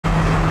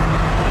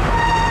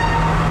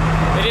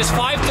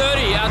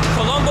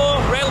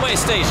railway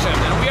station,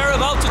 and we are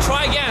about to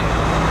try again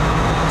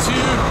to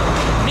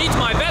meet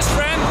my best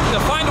friend, the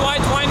fine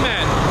white wine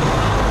man.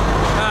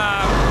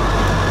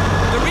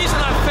 The reason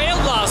I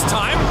failed last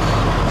time,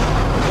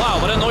 wow,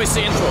 what a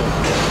noisy intro.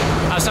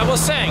 As I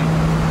was saying,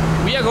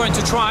 we are going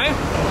to try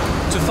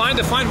to find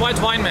the fine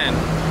white wine man.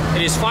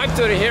 It is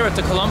 5:30 here at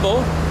the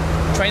Colombo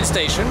train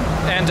station,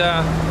 and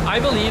I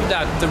believe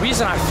that the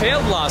reason I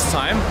failed last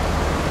time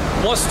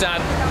was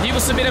that he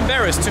was a bit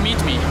embarrassed to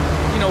meet me.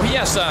 You know, he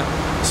has a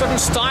certain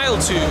style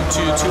to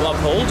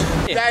uphold.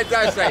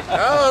 That's right.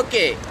 Oh,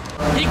 okay.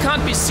 He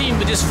can't be seen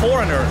with this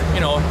foreigner, you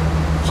know,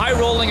 high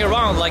rolling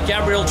around like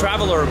Gabriel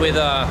Traveler with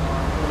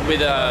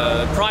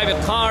private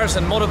cars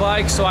and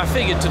motorbikes. So I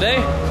figured today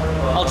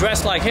I'll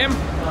dress like him,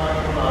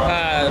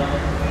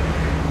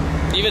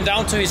 even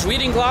down to his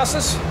reading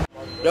glasses.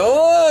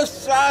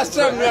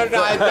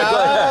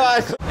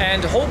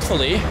 And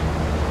hopefully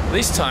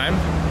this time I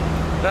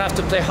don't have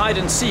to play hide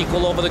and seek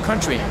all over the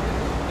country,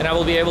 and I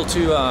will be able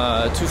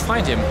to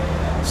find him.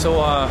 So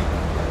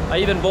I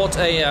even bought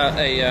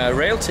a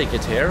rail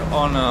ticket here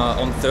on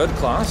 3rd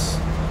class.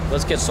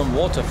 Let's get some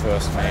water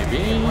first,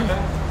 maybe.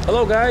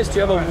 Hello guys, do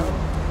you have a...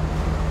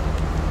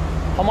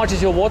 How much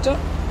is your water?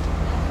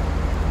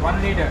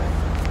 1 liter.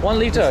 1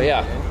 liter,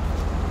 yeah.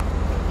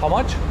 How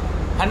much?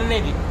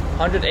 180.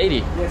 180?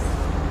 Yes.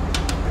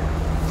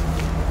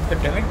 The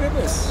telling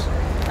papers.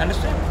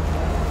 Understand?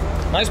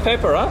 Nice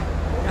paper, huh?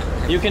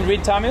 You can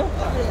read Tamil?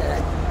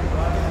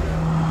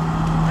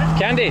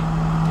 Kandy?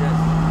 Yes.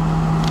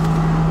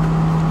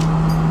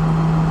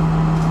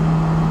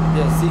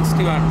 Yes,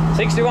 61.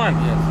 61?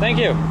 Yes. Thank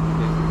you.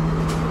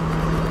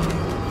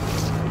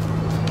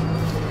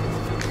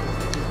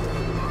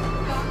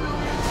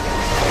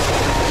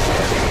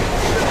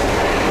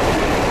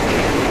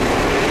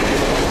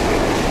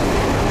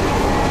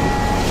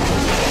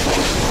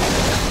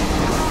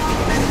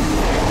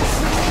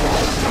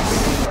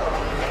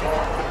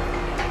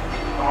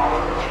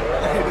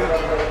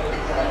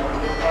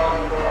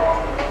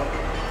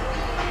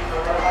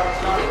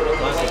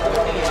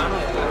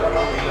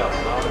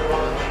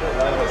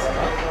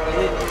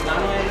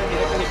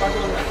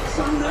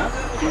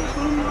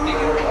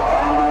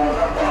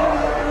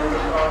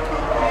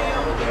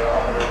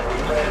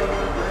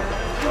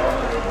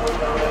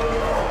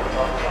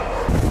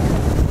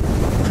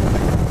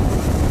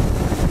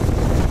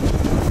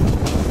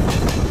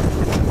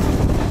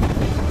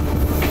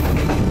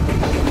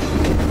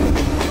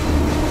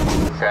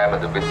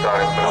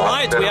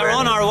 Alright, we are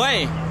on our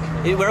way.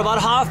 We're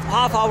about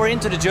half hour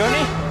into the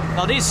journey.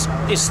 Now this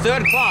is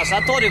 3rd class.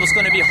 I thought it was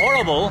going to be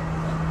horrible.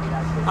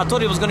 But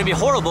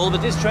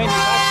this train is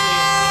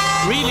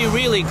actually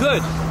really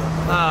good.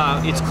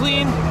 It's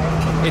clean.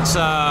 It's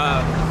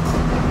yeah.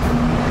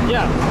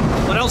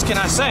 What else can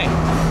I say?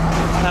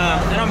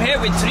 And I'm here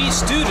with 3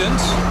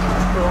 students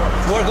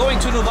who are going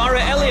to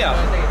Novara Elia.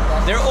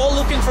 They're all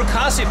looking for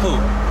Kasipu.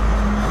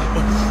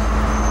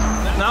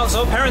 Now,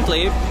 so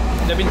apparently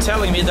they've been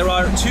telling me there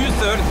are 2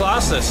 3rd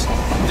classes.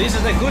 This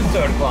is a good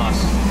 3rd class.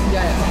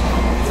 Yeah.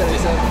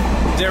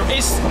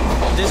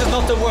 This is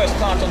not the worst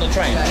part on the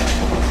train.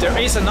 There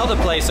is another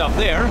place up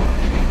there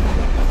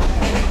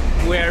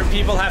where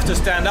people have to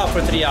stand up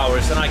for 3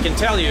 hours, and I can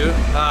tell you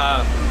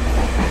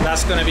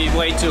that's going to be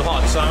way too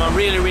hot. So I'm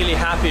really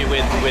happy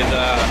with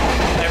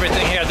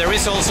everything here. There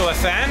is also a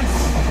fan.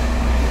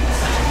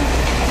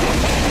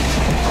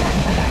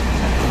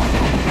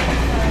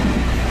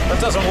 That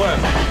doesn't work.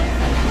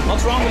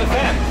 What's wrong with the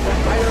fan? I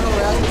don't know,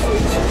 where's the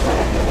switch?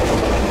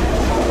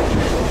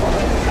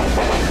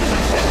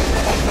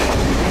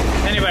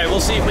 Anyway,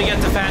 we'll see if we get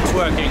the fans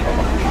working.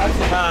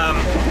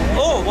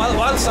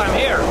 Whilst I'm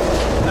here,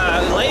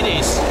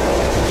 ladies,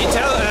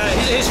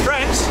 his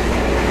friends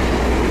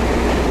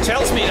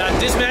tells me that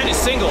this man is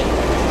single.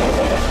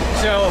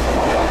 So,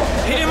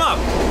 hit him up.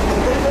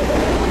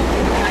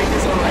 Thank you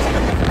so much.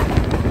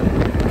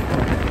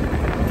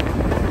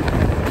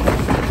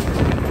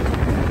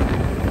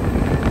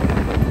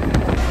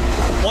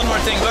 One more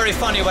thing, very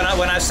funny when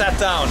I sat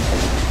down.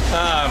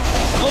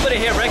 Nobody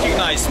here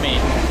recognized me,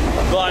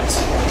 but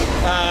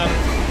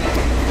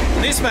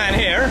this man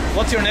here,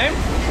 what's your name?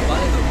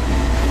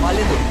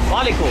 Malibu.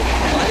 Maliku.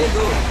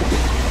 Malibu.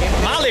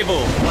 Malibu.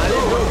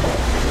 Malibu.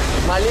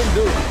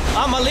 Malindu.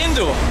 Ah,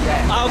 Malindu.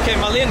 Yeah. Ah, okay,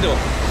 Malindu.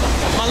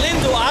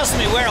 Malindu asked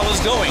me where I was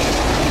going,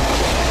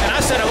 and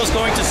I said I was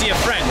going to see a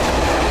friend.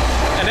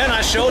 And then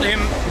I showed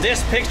him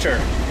this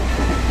picture,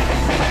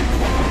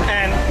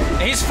 and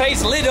his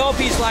face lit up.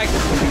 He's like,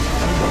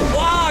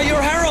 "Wow,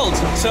 you're Harold!"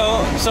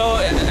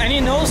 And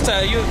he knows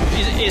that you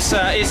is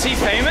he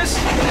famous?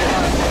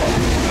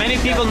 Many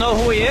people know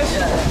who he is.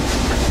 Yeah.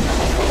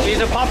 He's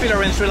a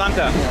popular in Sri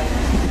Lanka.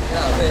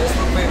 Yeah,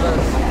 Facebook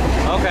papers.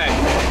 Okay.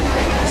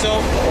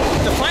 So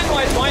the fine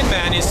white wine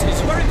man is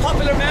a very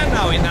popular man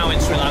now in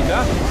Sri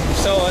Lanka.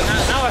 So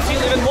now I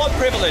feel even more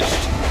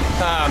privileged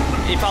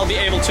if I'll be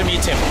able to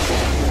meet him.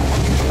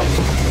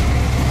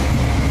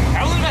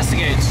 Harold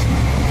investigates.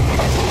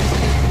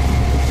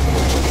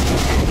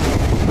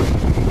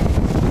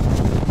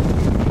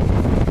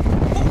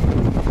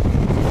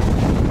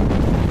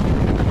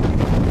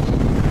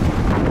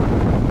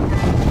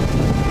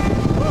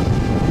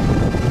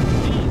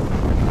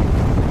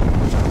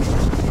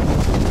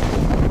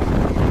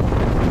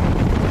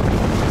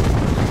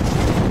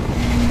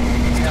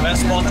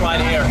 spot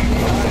right here.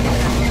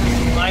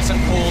 Nice and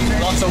cool,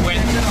 lots of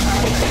wind.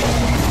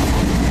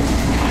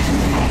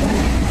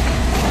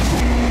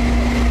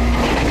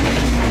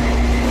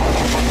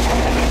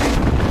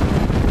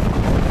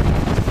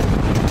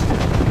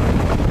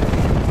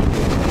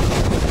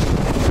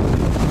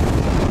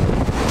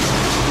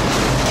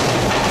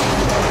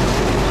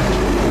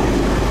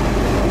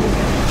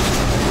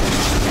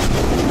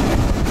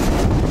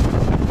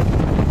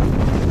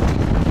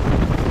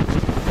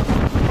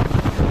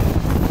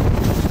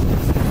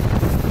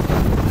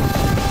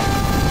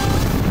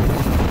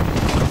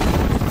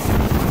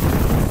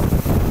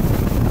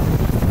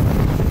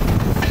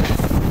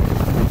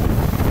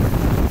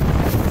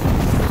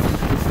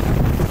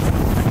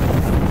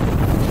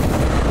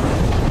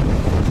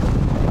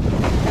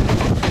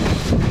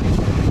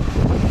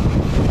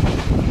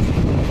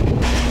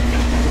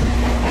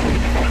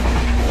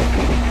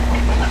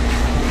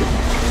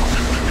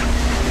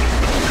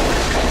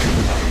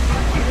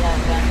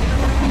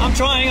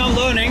 I'm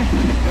learning.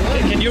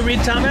 Can you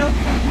read Tamil?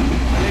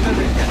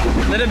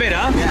 A Little bit,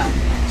 huh? Yeah.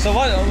 So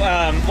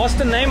what's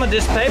the name of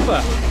this paper?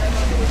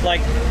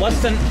 Like, what's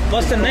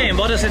the name?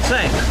 What does it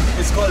say?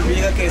 It's called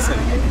Veera Kesari.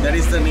 That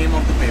is the name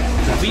of the paper.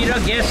 Veera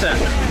Gesa.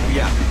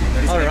 Yeah.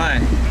 All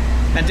right.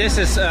 And this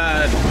is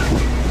yeah.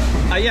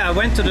 I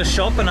went to the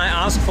shop and I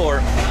asked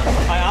for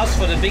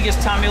the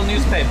biggest Tamil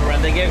newspaper,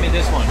 and they gave me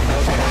this one.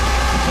 Okay.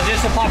 So this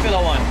is a popular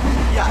one.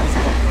 Yeah, it's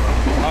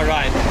popular. All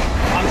right.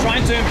 I'm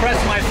trying to impress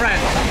my friend.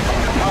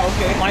 Oh,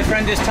 okay. My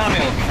friend is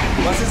Tamil.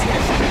 What's his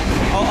name?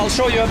 I'll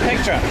show you a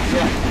picture.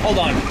 Yeah. Hold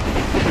on.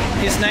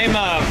 His name.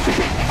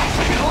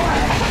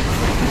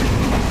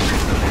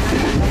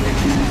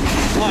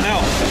 Oh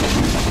no.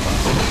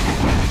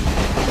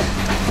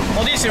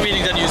 Well, is he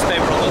reading the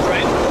newspaper on the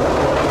train?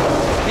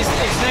 His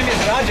name is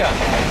Raja.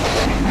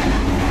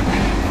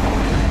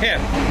 Here.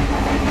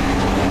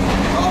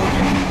 Oh,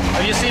 okay.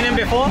 Have you seen him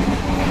before?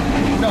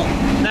 No.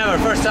 Never.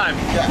 First time.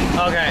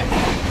 Yeah. Okay.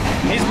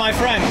 He's my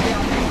friend.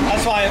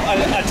 That's why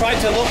I tried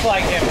to look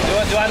like him.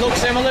 Do I look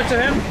similar to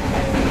him?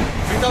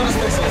 Without the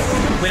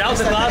spectacles. Without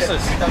the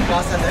glasses? Without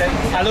glasses and head.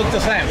 I look the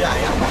same? Yeah,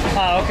 yeah.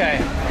 Ah,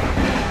 okay.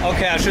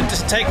 Okay, I should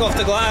just take off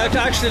the glasses.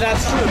 Actually,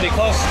 that's true,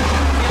 because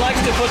he likes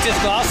to put his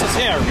glasses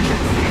here.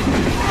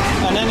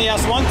 And then he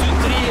has one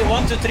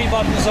to three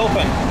buttons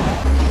open.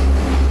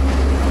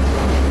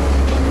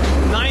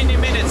 90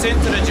 minutes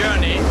into the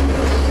journey.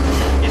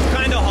 It's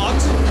kind of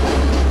hot.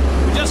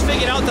 We just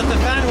figured out that the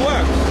fan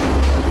works.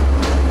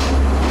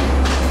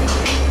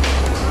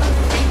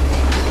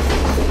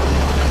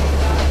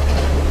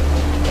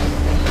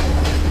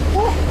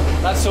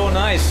 That's so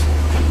nice.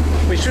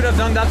 We should have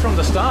done that from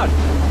the start.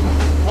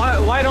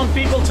 Why don't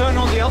people turn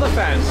on the other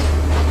fans?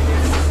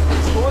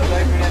 It's cold,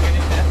 right, when you're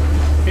getting there?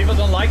 People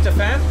don't like the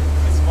fan?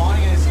 It's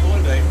morning and it's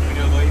cold, right, when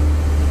you're going.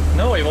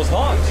 No, it was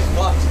hot. It's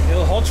hot. It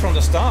was hot from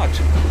the start.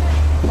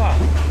 Wow.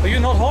 Are you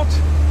not hot?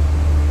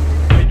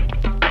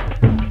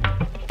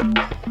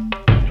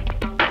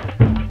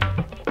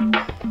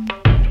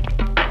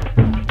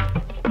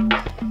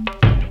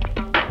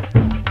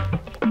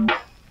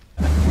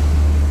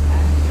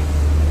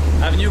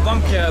 I have new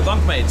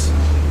bunkmates.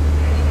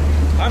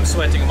 I'm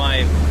sweating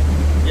my,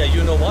 yeah,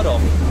 you know what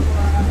off.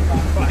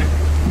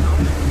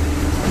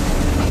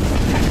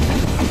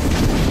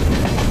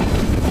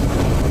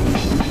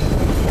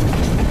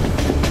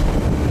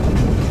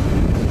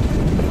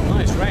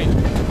 Nice rain.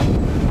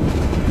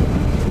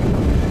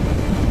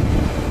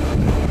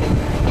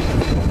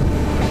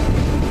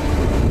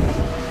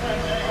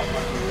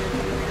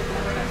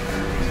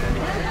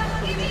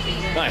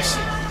 Nice.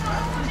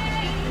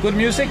 Good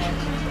music?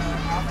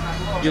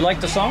 You like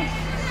the song?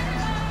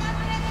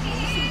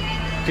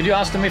 Could you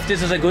ask them if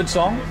this is a good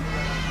song?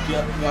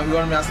 Yeah, you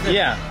want me to ask them?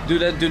 Yeah. Do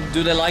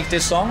they like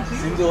this song?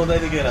 Is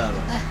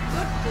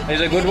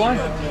it a good one?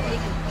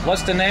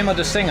 What's the name of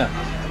the singer?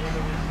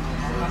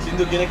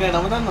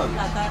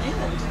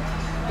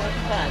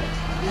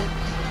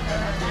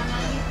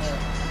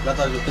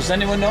 Does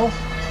anyone know?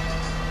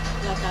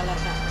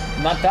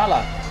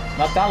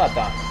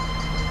 Natalata.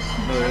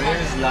 No, her name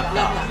is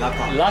Lata.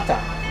 Lata.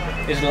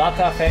 Is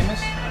Lata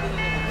famous?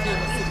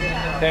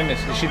 Famous.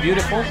 Is she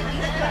beautiful?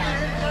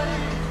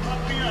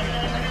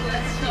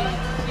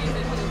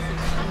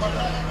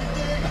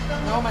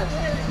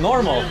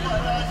 Normal.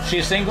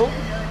 She's single?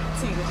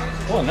 Single.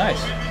 Oh,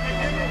 nice.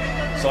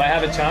 So I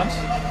have a chance?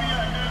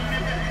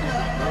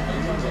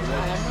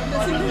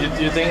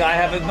 You think I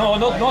have it? No,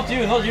 not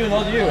you.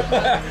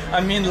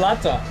 I mean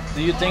Lata.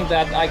 Do you think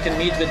that I can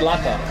meet with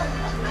Lata?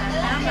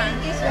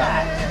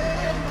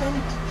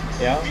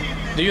 Yeah?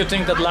 Do you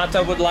think that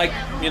Lata would like,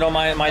 you know,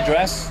 my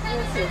dress?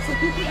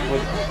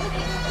 Would...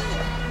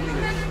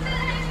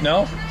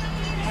 No?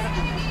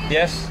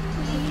 Yes?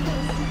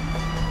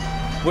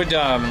 Would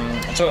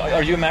so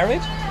are you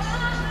married?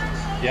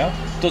 Yeah?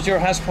 Does your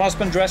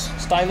husband dress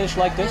stylish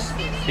like this?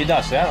 He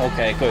does, yeah?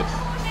 Okay, good.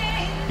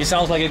 He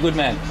sounds like a good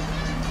man.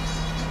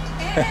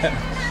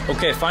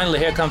 Okay, finally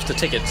here comes the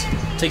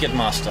ticket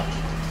master.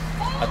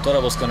 I thought I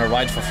was gonna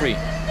ride for free.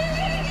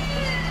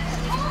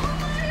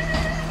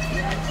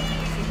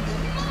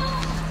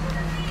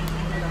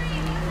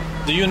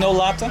 Do you know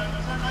Lata?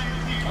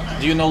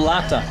 Do you know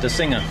Lata, the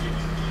singer?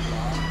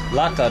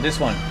 Lata, this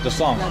one, the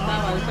song.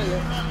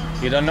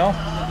 You don't know?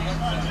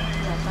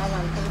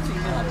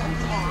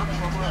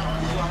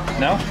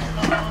 No?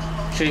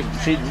 She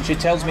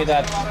tells me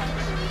that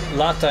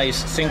Lata is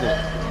single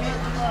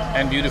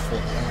and beautiful.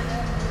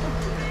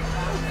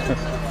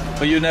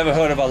 But you never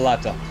heard about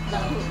Lata?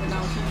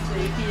 Now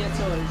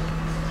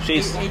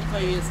She's she's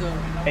 80 years old. 85 years old.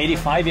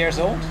 85 years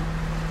old?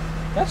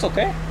 That's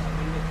okay.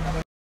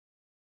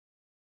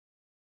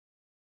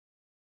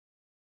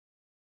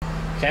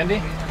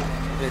 Kandy?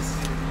 Yes.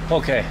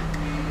 Okay.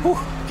 Whew,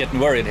 getting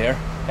worried here.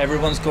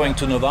 Everyone's going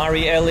to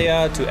Novari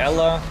area, to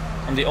Ella.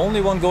 I'm the only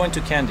one going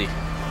to Kandy.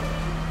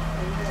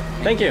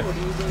 Thank you.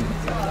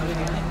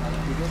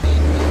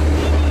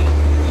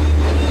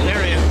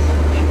 There he is.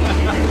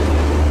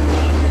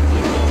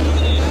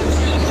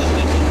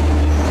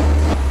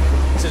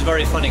 This is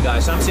very funny,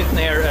 guys. I'm sitting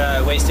here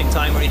wasting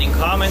time reading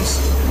comments,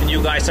 and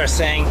you guys are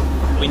saying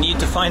we need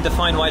to find the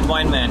fine white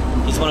wine man.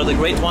 He's one of the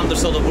great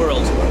wonders of the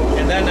world.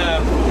 And then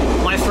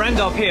my friend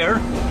up here,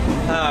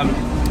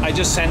 I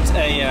just sent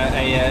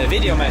a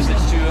video message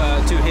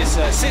to his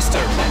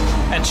sister,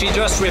 and she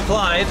just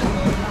replied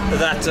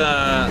that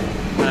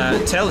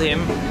tell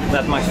him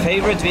that my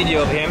favorite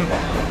video of him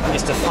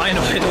is the fine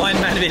white wine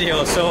man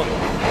video. So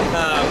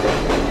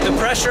the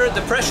pressure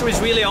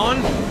is really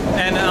on,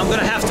 and I'm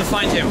gonna have to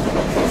find him.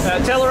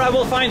 Tell her I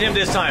will find him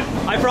this time.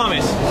 I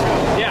promise.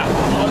 Yeah,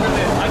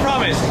 I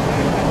promise.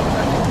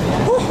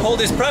 Whew, all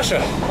this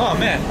pressure. Oh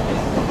man.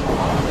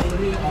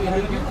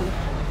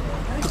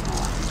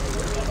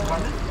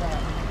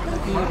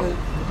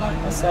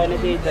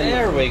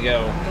 There we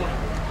go.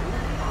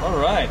 All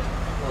right,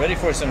 ready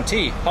for some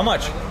tea. How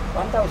much?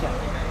 1,000.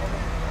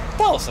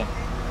 1,000.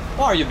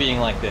 Why are you being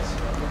like this?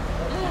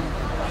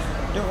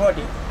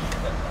 240.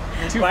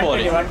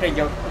 240.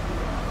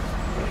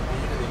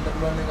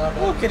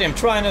 Look at him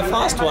trying a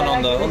fast one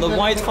on the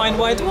white fine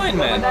white wine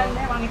man.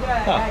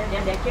 Huh.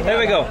 There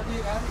we go.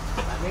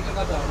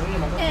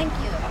 Thank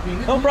you.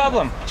 No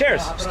problem.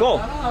 Cheers.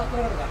 Skål.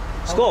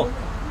 Skål.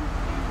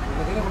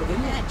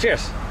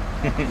 Cheers.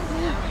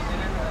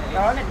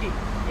 Alright,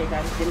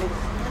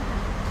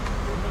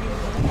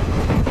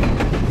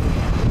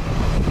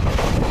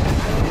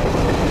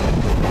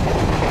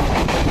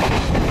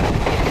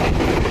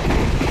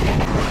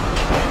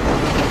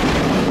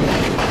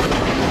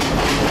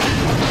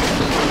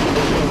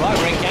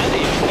 bring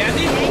Kandy.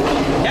 Kandy?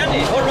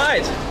 Kandy,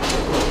 alright.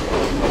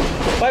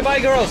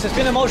 Bye-bye, girls. It's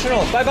been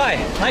emotional. Bye-bye.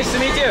 Nice to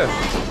meet you.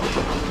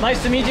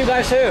 Nice to meet you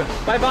guys too.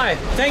 Bye-bye.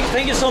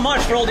 Thank you so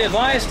much for all the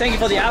advice. Thank you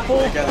for the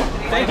apple.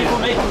 Thank you for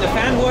making the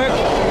fan work.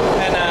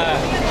 And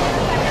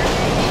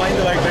Find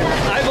the right person.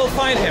 I will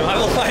find him. I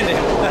will find him.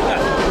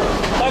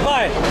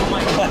 Bye-bye. I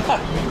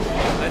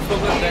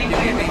forgot that you're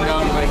heading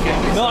down by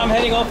Kandy. No, I'm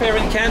heading off here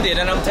in Kandy,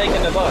 and I'm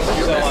taking the bus.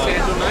 You So, can stay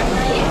tonight?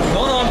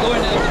 no, I'm going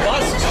to the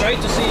bus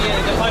straight to see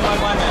the Fine White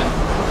Wine Man.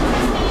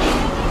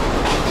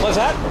 What's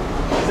that?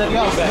 Is that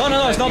yours?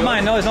 No, it's not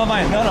mine. No, it's not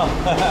mine. No.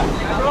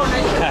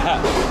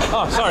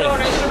 Oh, sorry.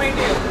 Nice to meet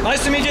you.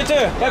 Nice to meet you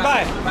too.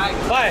 Bye-bye. Bye.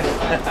 Bye.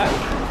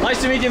 Nice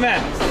to meet you,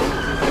 man.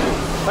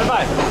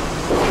 Bye-bye.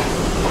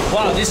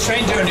 Wow, this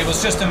train journey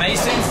was just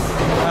amazing.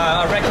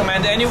 I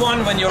recommend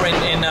anyone when you're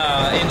in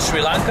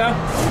Sri Lanka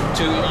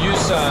to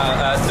use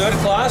third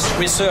class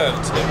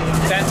reserved.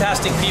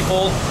 Fantastic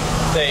people.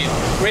 They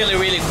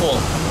really cool.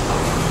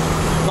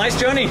 Nice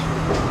journey.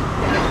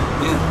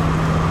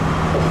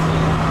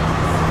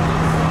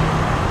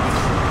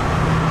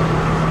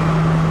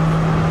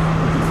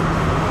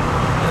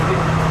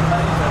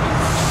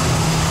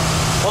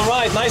 All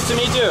right, nice to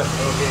meet you.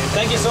 Okay.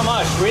 Thank you so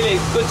much. Really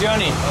good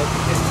journey.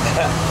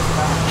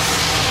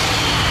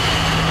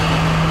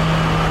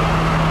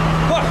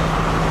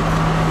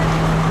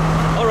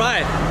 All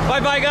right.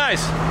 Bye-bye,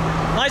 guys.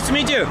 Nice to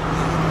meet you.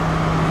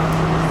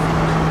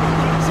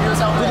 See you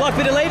somewhere. Good luck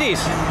with the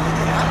ladies.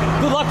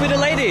 Good luck with the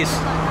ladies.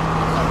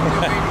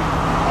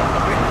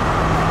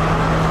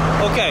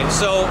 Okay,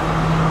 so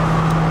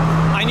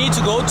I need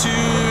to go to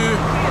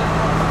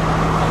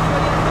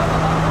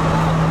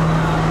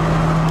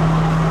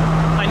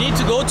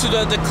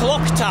the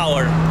clock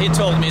tower, he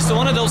told me. So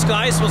one of those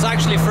guys was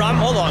actually from,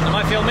 hold on, am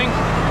I filming?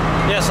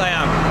 Yes, I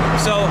am.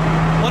 So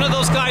one of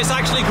those guys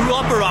actually grew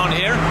up around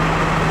here,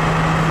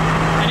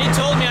 and he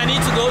told me I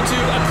need to go to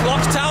a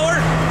clock tower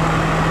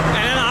and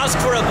then ask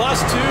for a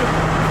bus to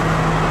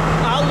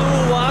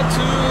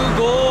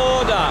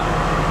Alawatughoda.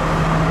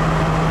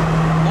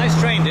 Nice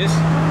train, this.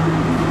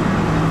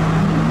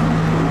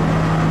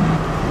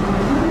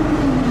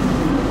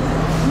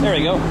 There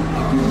we go.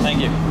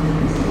 Thank you.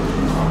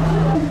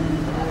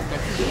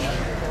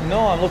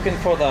 No, I'm looking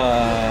for the...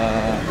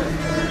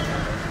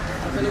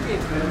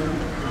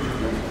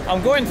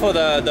 I'm going for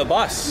the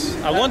bus.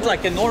 I want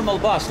like a normal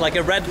bus, like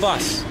a red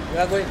bus.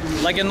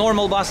 Like a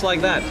normal bus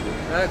like that.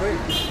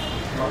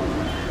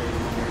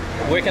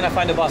 Where can I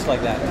find a bus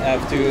like that? I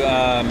have to...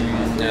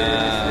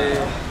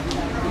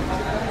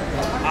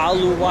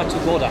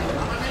 Alawatughoda.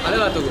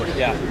 Alawatughoda.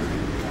 Yeah.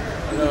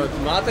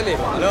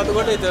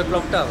 Alawatughoda is the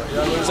clock tower.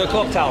 It's a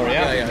clock tower,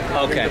 yeah?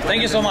 Yeah. Okay,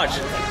 thank you so much.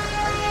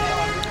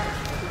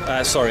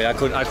 Sorry, I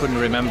couldn't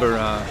remember.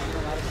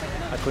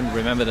 I couldn't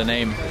remember the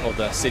name of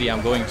the city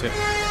I'm going to.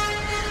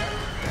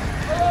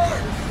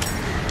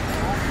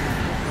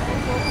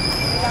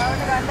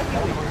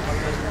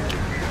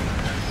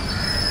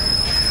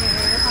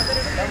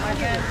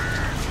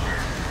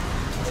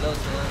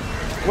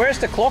 Where's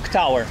the clock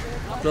tower?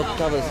 Clock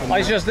tower. Oh,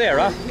 it's just there,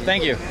 huh?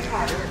 Thank you.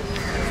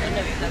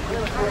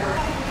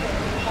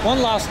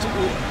 One last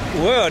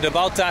word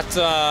about that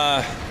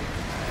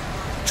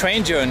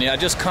train journey. I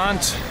just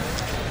can't.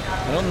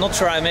 I'm not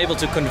sure I'm able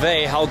to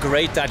convey how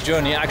great that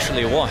journey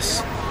actually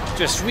was.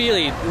 Just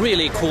really,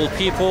 really cool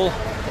people.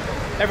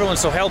 Everyone's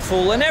so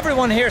helpful, and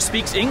everyone here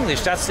speaks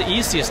English. That's the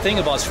easiest thing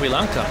about Sri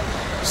Lanka.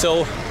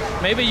 So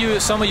maybe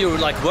some of you are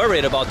like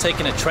worried about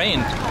taking a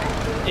train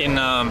in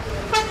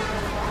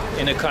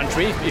a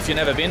country if you've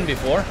never been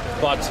before.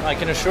 But I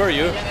can assure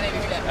you,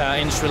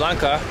 in Sri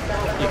Lanka,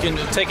 you can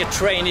take a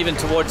train even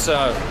towards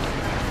a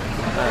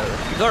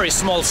very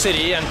small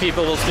city, and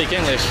people will speak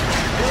English.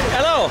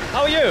 Hello,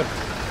 how are you?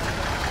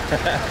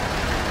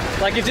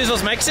 Like if this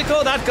was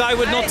Mexico, that guy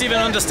would not even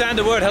understand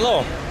the word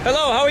hello.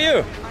 Hello, how are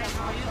you?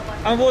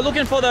 And we're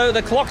looking for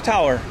the clock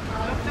tower.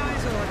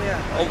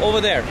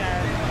 Over there.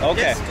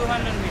 Okay. Yes,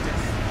 200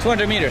 meters.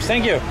 200 meters,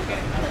 thank you.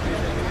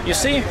 You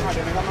see?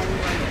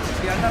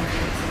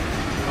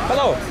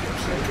 Hello.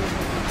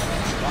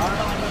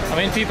 I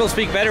mean, people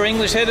speak better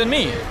English here than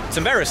me. It's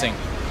embarrassing.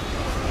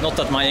 Not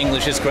that my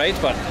English is great,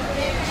 but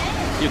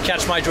you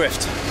catch my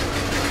drift.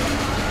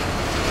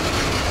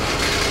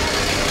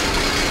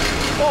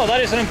 Oh,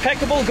 that is an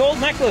impeccable gold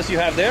necklace you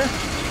have there.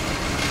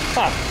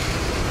 Ah.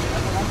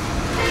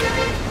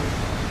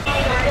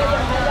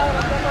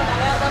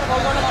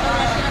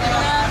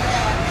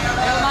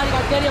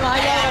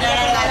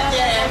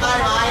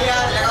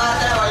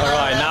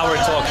 Alright, now we're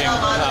talking.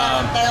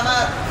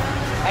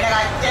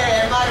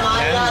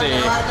 Kandy.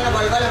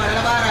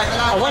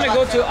 I want to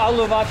go to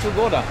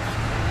Alawatughoda.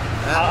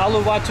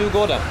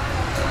 Alawatughoda.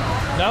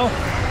 No?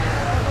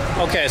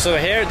 Okay, so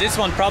here, this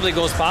one probably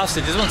goes past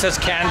it. This one says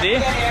Kandy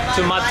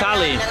to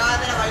Matali.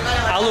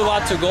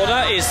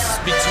 Alawatughoda is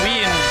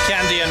between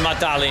Kandy and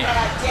Matali.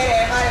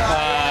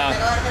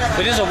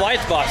 But it's a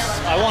white bus.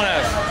 I want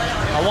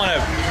a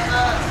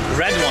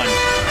red one.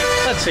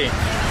 Let's see.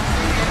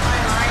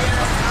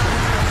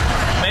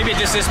 Maybe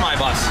this is my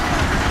bus.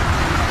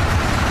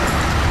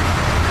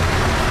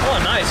 Oh,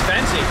 nice,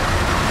 fancy.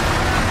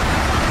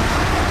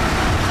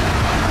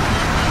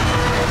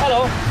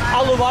 Hello,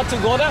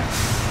 Alawatughoda.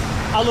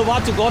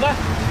 Alawatughoda.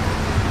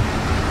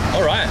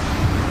 All right.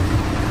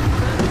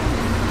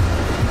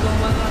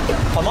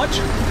 How much?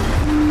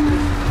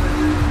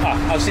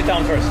 Ah, I'll sit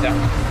down first. Yeah.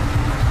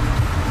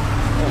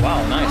 Oh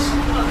wow, nice.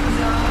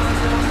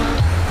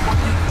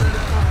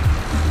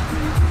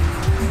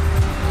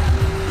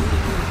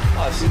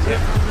 I'll sit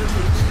here.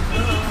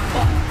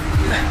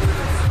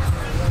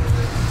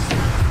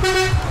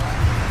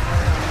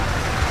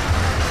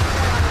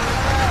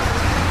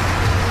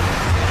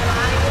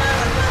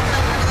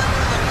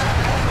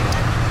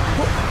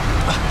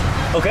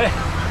 Okay.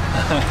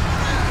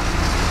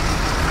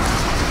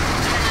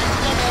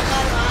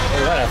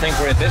 Alright, I think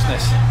we're in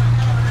business.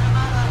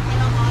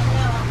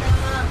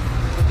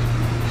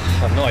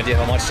 I have no idea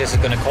how much this is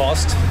going to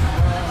cost.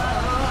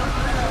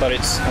 But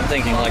I'm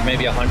thinking like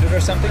maybe 100 or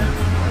something.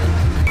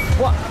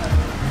 What?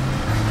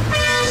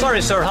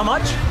 Sorry sir, how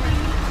much?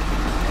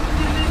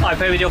 I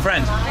pay with your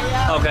friend.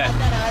 Okay.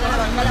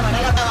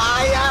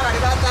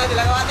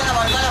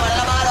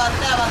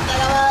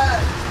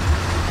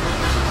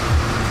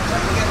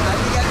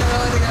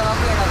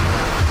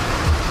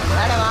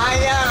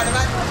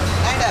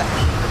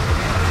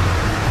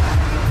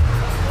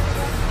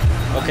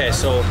 Okay,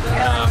 so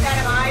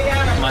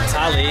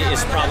Matali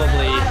is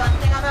probably,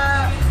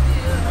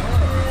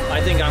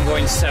 I think I'm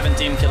going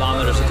 17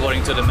 kilometers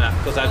according to the map,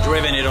 because I've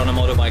driven it on a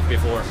motorbike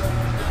before.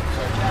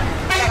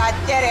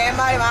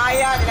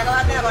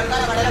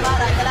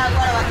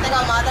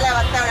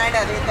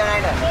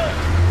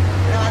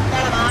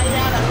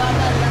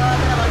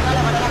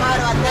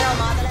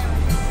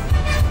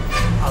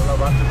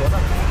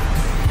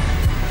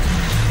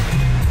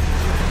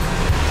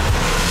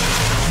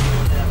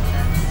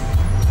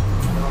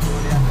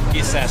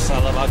 He says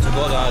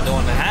Alawatughoda I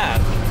don't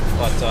have,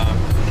 but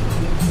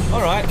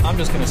alright, I'm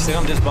just gonna sit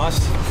on this bus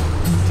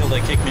till they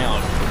kick me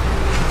out.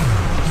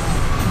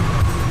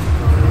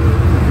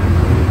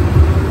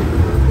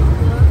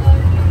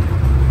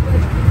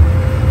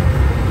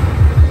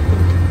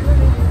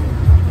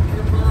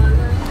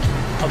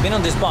 I've been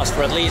on this bus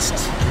for at least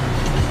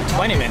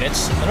 20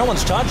 minutes and no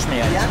one's charged me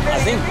yet. I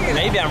think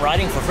maybe I'm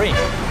riding for free.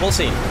 We'll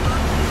see.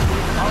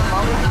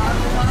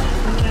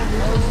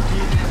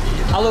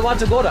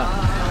 Alawatughoda.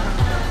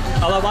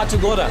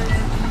 Alawatughoda.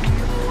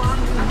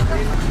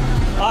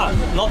 Ah,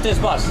 not this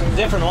bus.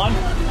 Different one?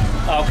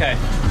 Okay.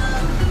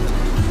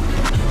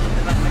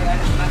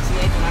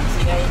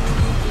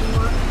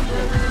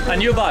 A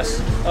new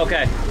bus.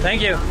 Okay.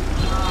 Thank you.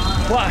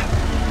 Wow.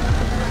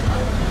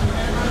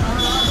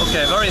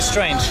 Okay, very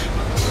strange.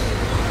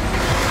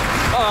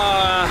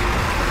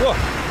 Whoa.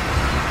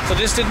 So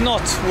this did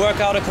not work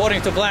out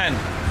according to plan.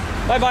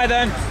 Bye bye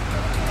then.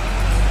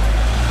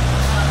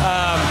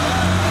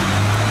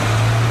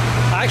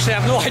 I actually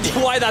have no idea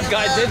why that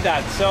guy did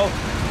that. So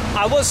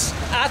I was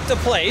at the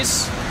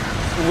place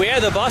where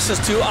the buses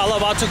to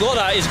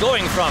Alawatughoda is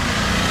going from.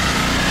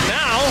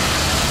 Now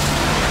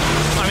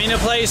I'm in a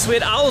place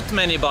without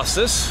many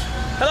buses.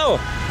 Hello.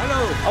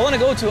 Hello. I want to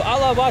go to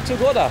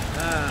Alawatughoda.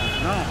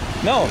 No.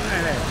 No.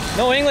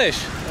 No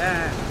English.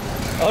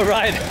 All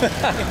right.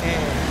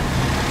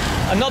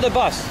 Another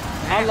bus.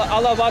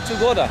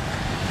 Alawatughoda.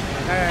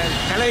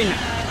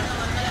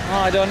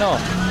 Oh, I don't know.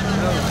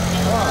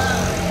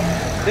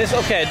 This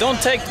okay.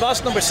 Don't take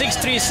bus number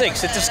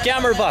 636. It's a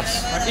scammer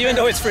bus, even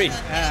though it's free.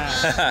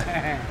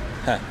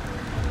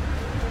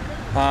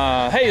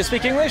 Hey, you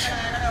speak English?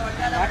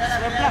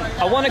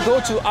 I want to go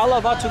to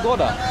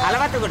Alawatughoda.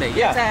 Alawatughoda.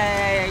 Yeah.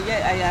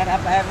 Yes,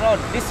 I have road.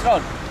 This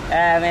road.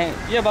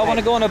 Yeah, but I want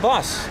to go on a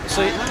bus.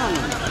 So. No.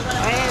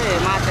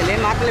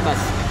 Matli bus.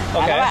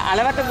 Okay.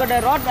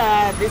 Alawatughoda road.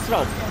 This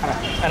road.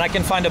 And I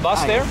can find a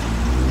bus there?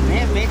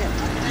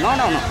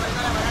 No.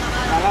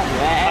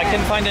 I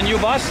can find a new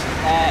bus?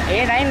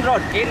 A9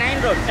 road.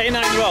 A9 road.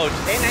 A9 road. A9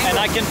 And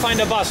road. I can find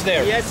a bus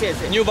there? Yes.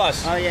 New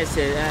bus? Oh, yes.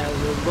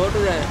 Go to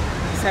the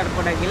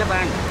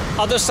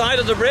Other side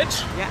of the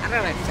bridge?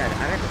 yeah, right side.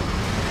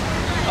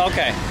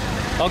 Okay.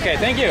 Okay,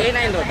 thank you.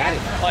 A9 road.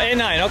 Oh,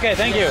 A9, okay,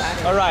 thank you.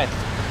 All right.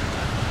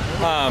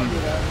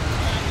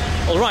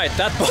 All right,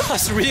 that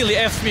bus really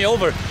effed me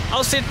over. I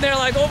was sitting there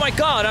like, oh my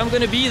God, I'm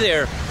gonna be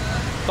there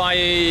by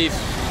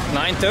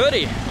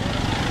 9:30.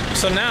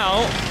 So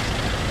now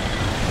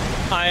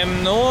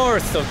I'm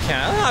north of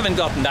Canada. I haven't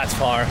gotten that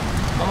far.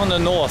 I'm on the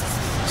north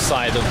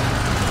side of...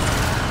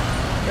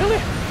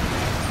 Really?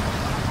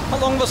 How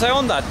long was I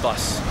on that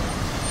bus?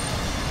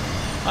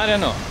 I don't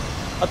know.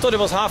 I thought it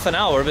was half an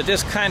hour, but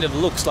this kind of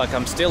looks like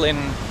I'm still in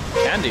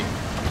Kandy.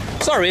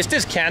 Sorry, is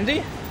this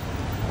Kandy?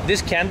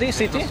 This Kandy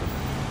city?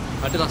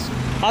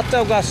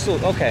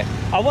 Alawatughoda. Okay.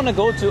 I want to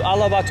go to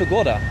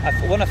Alawatughoda.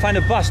 I want to find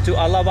a bus to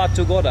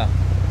Alawatughoda.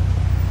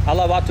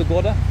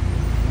 Alawatughoda?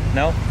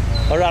 No?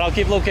 Alright, I'll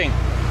keep looking.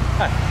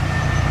 Huh.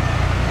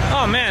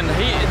 Oh man,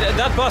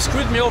 that bus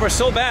screwed me over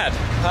so bad.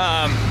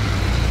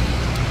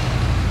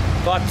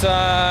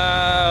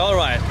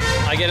 Alright,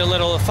 I get a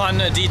little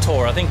fun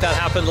detour. I think that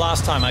happened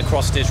last time I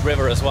crossed this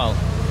river as well.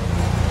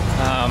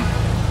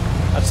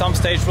 At some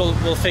stage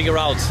we'll figure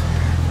out.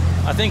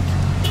 I think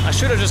I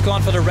should have just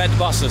gone for the red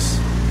buses.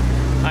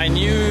 I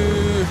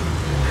knew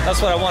that's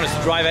what I wanted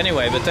to drive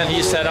anyway, but then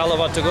he said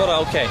Alawatughoda,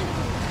 okay.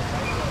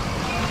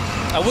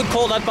 I would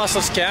call that bus a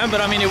scam,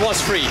 but I mean it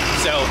was free,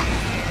 so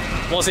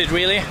was it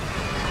really?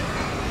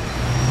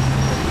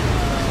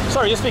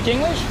 Sorry, you speak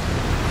English?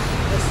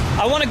 Yes.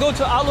 I want to go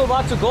to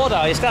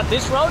Alawatughoda. Is that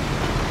this road?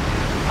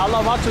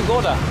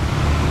 Alawatughoda.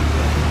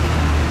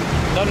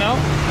 Don't know?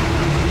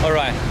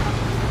 Alright.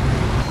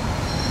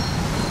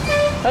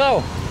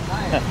 Hello.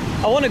 Hi.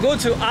 I want to go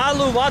to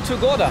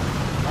Alawatughoda.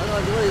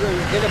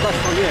 Get a bus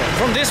from here.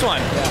 From this one?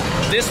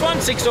 Yeah. This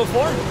one?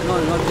 604? No,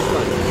 not this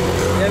one.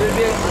 There will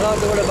be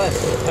Alawatughoda bus.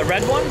 A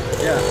red one?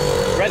 Yeah.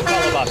 Red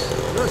color bus.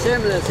 No,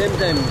 same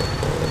time.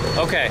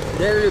 Okay.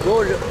 There will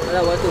go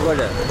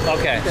Alawatughoda.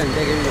 Okay. You can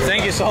take it.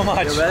 Thank you so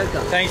much. You're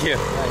welcome. Thank you.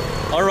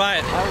 Right. All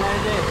right. Have a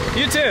nice day.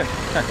 You too.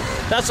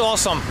 That's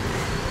awesome.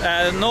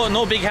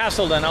 No big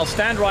hassle then. I'll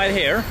stand right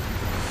here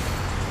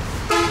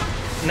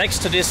next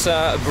to this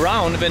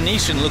brown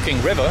Venetian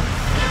looking river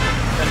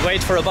and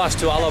wait for a bus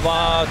to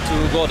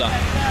Alawatughoda.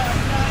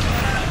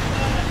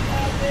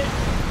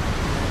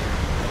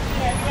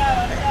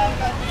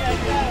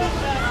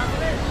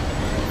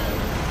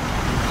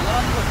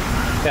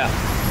 Yeah.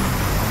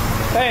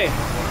 Hey.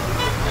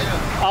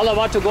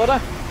 Alawatughoda?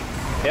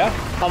 Yeah.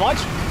 How much?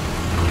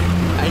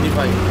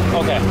 95.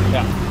 Okay.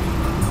 Yeah.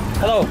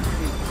 Hello.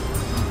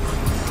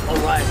 All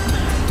right.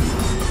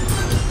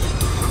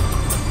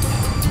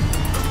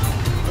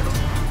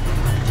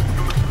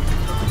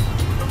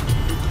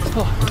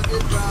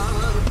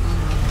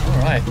 All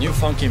right. New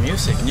funky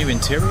music, new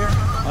interior.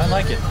 I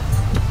like it.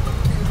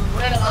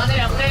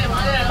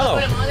 Hello.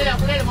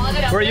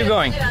 Where are you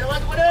going?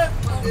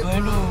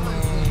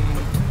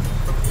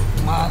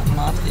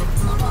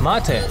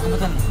 Mate.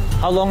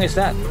 How long is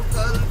that?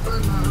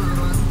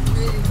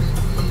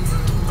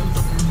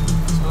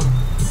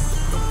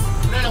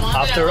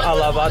 After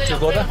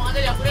Alawatughoda?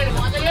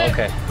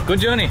 Okay. Good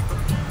journey.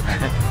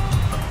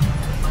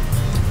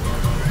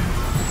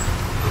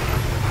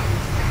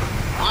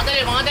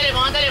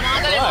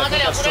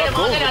 I struck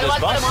gold with this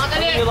bus. How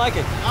do you like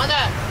it?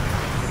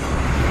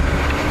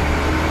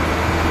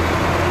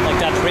 Like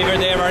that river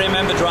there, I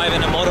remember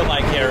driving a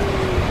motorbike here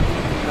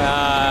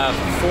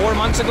 4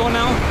 months ago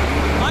now.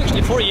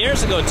 Actually 4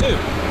 years ago too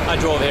I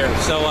drove here.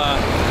 So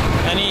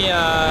any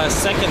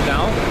second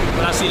now,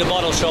 when I see the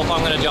bottle shop,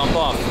 I'm gonna jump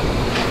off.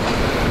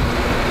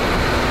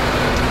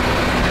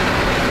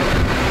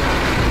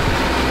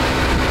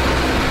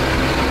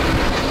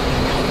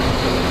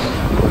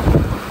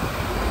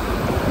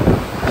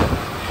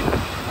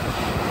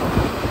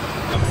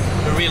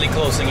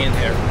 closing in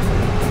here.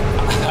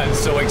 I'm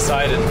so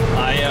excited.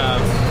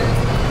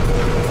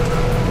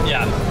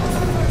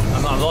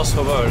 I'm lost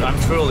for words. I'm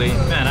truly,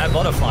 man, I have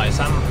butterflies.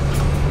 I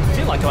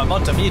feel like I'm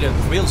about to meet a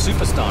real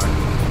superstar.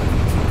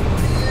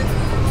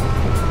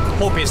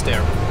 Hope he's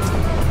there.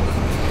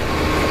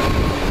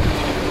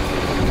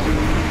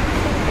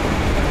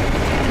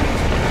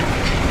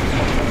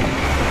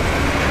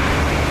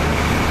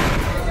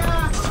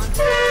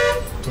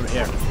 We're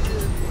here.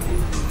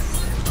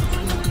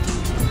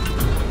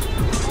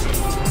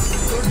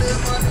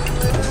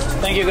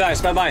 Thank you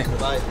guys. Bye bye.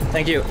 Bye.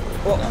 Thank you.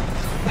 Oh.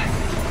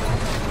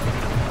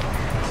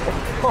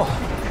 Oh.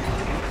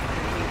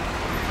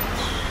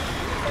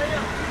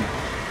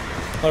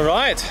 All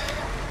right.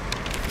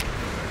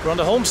 We're on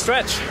the home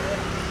stretch.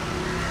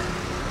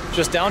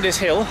 Just down this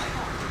hill,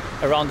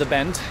 around the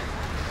bend,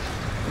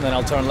 and then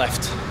I'll turn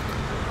left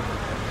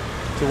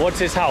towards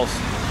his house.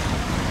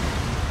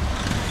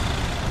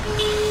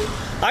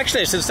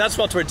 Actually, since that's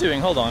what we're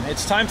doing, hold on.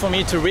 It's time for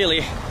me to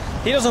really...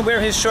 He doesn't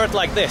wear his shirt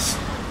like this.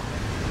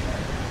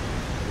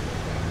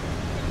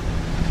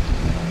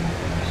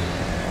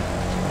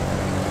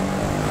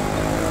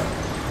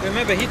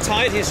 Remember, he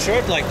tied his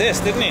shirt like this,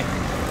 didn't he?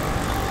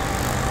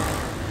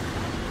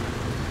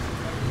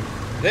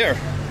 There.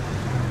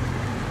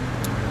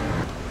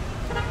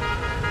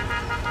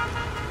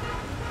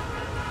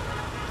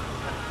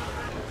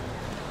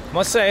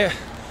 Must say,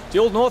 the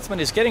old Northman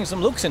is getting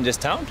some looks in this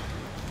town.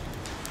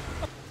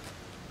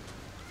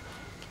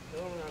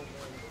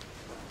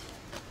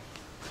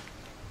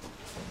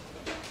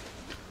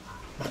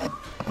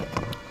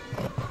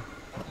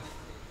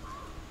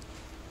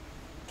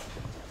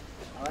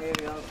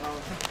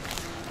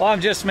 Well, I'm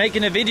just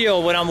making a video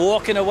when I'm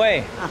walking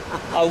away.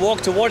 I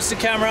walk towards the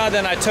camera,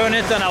 then I turn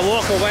it, then I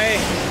walk away.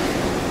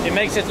 It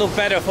makes it look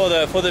better for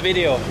the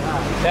video.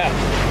 Yeah.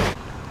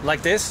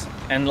 Like this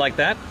and like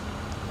that.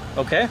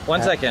 Okay,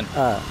 1 second.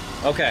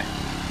 Okay.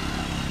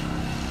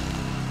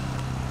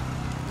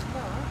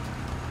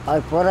 All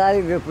right,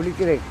 you helped me with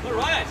the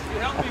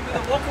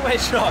walkaway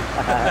shot.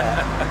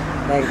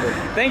 Thank you.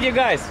 Thank you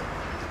guys.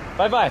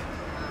 Bye bye.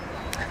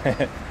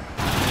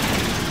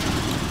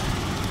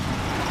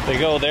 There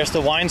you go, there's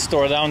the wine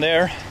store down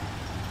there.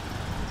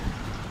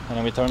 And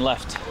then we turn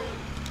left.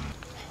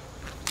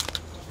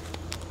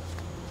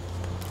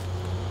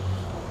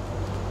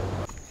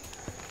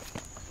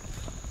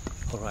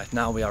 Alright,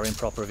 now we are in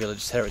proper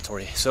village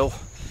territory. So,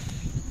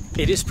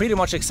 it is pretty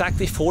much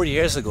exactly 4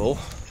 years ago,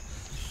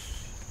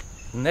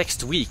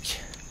 next week,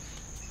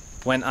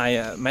 when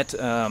I met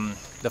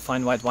the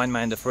fine white wine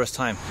man the first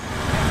time.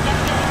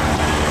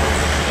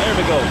 There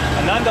we go,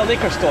 Ananda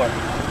liquor store.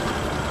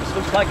 This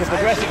looks like a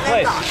progressive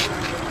place.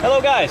 Hello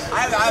guys.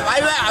 Where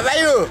are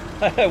you?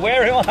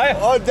 Where am I?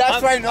 Oh,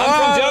 that's right.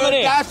 I'm from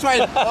Germany. That's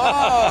right.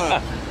 Oh.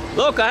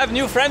 Look, I have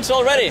new friends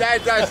already.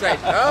 That's right.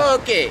 Oh,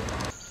 okay.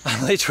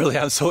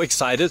 I'm so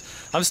excited.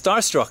 I'm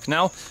starstruck.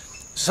 Now,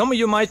 some of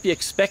you might be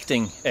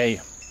expecting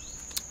a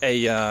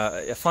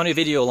funny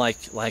video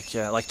like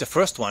the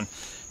first one.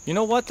 You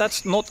know what?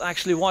 That's not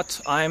actually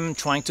what I'm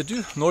trying to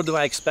do, nor do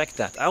I expect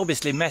that. I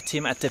obviously met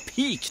him at the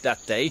peak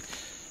that day.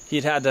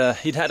 He'd had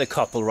a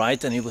couple,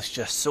 right? And it was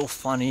just so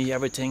funny,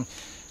 everything.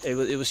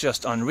 It was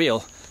just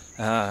unreal.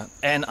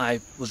 And I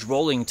was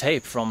rolling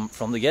tape from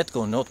the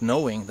get-go, not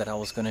knowing that I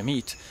was going to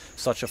meet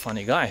such a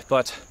funny guy.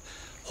 But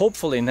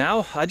hopefully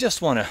now, I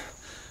just want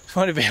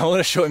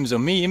to show him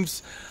some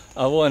memes.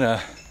 I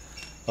wanna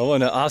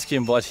ask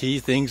him what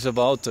he thinks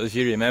about, if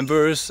he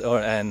remembers,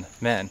 and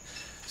man,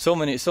 so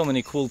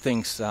many cool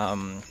things. I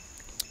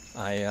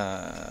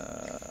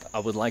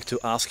would like to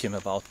ask him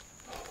about.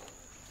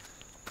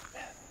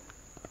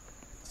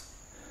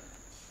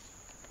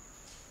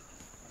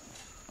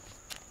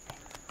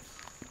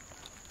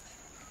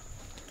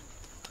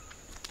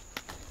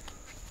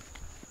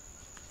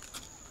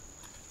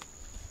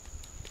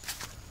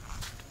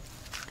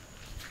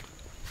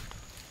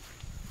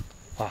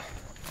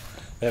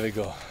 There we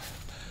go.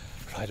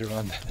 Right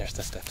around, there's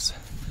the steps.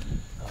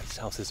 Oh, his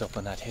house is up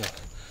on that hill.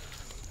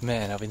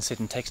 Man, I've been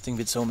sitting texting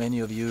with so many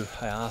of you.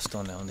 I asked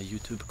on the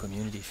YouTube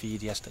community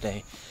feed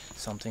yesterday.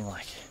 Something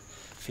like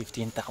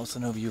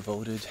 15,000 of you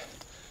voted.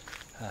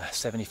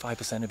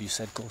 75% of you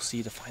said go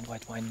see the fine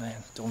white wine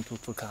man. Don't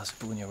look for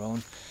Kasepu on your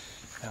own.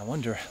 And I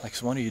wonder, like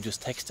one of you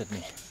just texted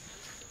me.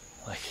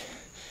 Like,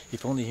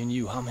 if only he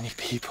knew how many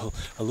people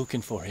are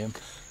looking for him.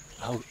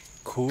 How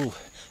cool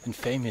and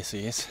famous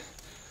he is.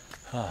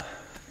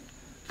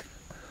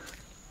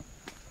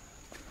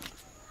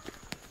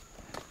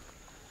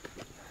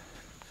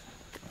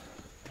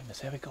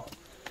 There we go.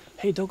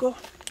 Hey, Dogo.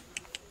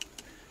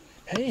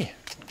 Hey.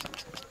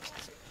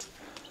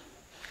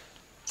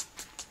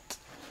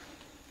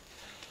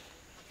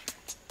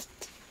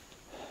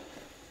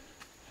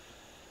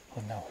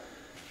 Oh no.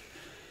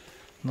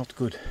 Not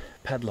good.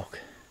 Padlock.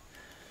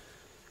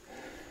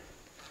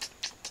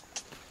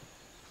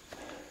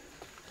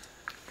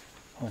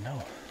 Oh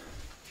no.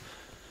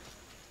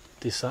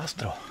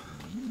 Disastro.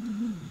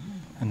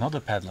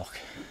 Another padlock.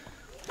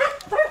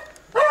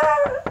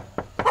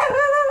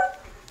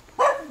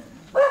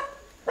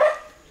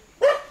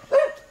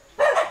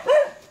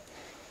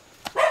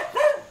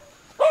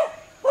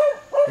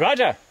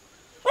 Raja.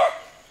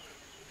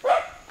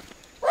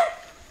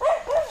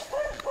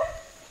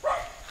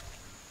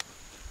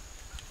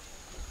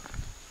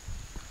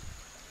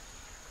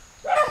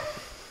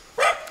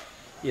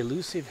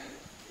 Elusive.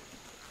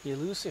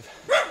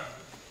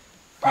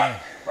 Man.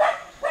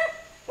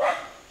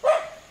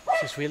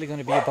 Is this really going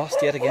to be a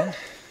bust yet again?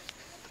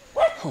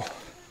 Oh.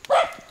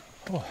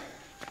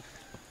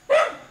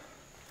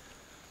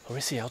 Or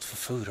is he out for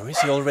food? Or is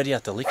he already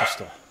at the liquor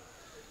store?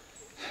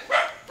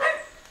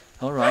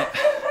 Alright.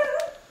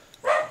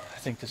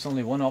 I think there's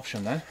only one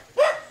option then.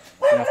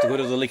 We have to go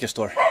to the liquor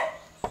store.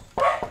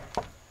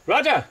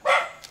 Raja!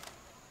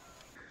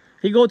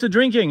 He go to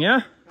drinking,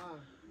 yeah?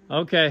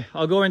 Okay,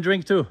 I'll go and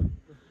drink too.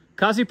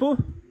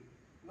 Kasipu?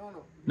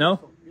 No?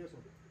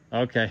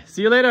 Okay,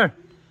 see you later.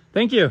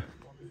 Thank you.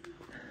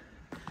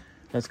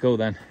 Let's go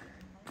then.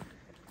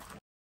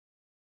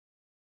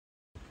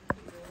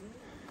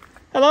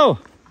 Hello.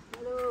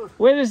 Hello.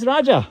 Where is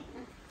Raja?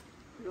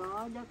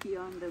 Raja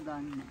beyond the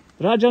gun.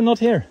 Raja not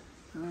here.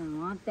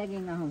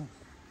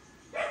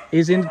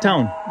 He's in the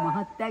town.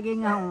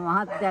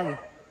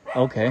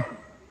 Okay.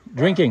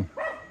 Drinking.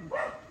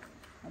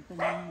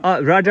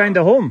 Raja in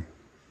the home.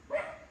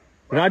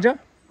 Raja?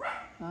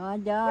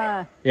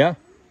 Raja. Yeah.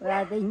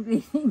 Raja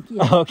English.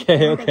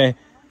 Okay.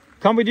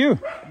 Come with you.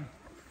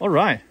 All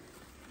right.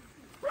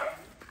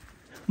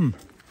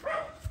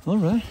 All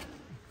right.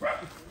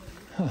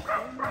 Huh.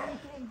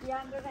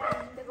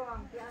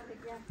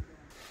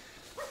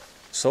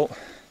 So,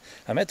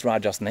 I met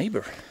Raja's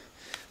neighbor,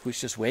 who's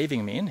just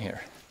waving me in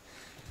here.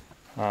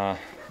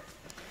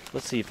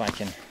 Let's see if I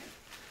can...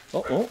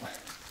 Oh,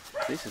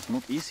 this is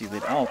not easy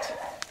without...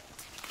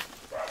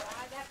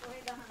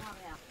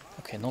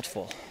 Okay, not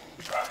fall.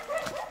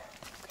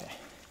 Okay.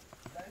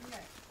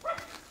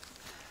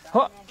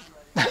 Oh.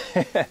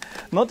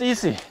 Not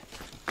easy.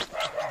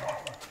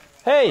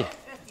 Hey,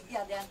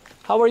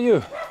 how are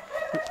you?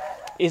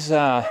 Is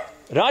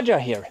Raja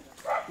here?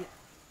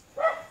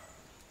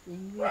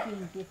 No.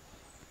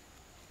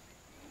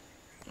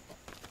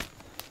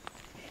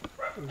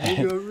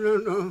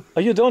 Oh,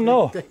 you don't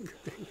know?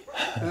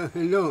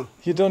 No.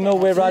 You don't know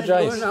where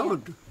Raja He's is? gone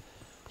out.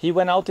 He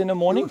went out in the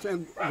morning?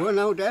 Gone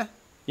out, eh?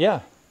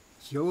 Yeah.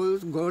 He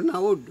was gone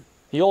out.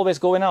 He always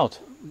going out.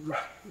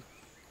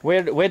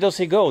 Where does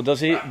he go?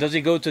 Does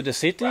he go to the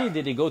city?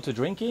 Did he go to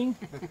drinking?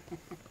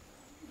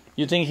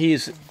 You think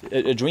he's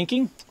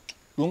drinking?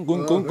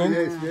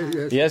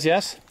 Yes.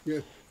 Yes.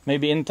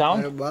 Maybe in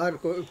town? Bar.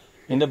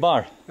 In the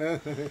bar.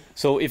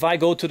 So if I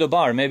go to the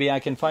bar, maybe I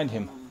can find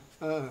him.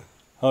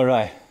 All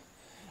right.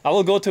 I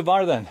will go to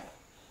bar then.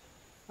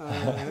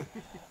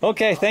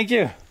 Okay, thank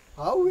you.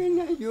 How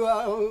when you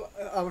are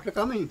after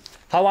coming?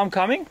 How I'm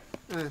coming?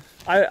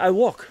 I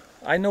walk.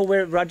 I know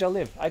where Raja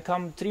live. I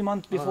come 3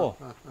 months before.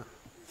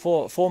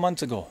 4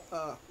 months ago.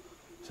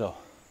 So.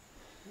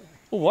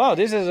 Oh, wow,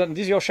 this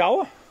is your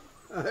shower?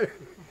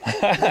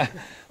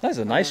 That's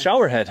a nice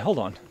shower head. Hold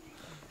on.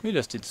 Let me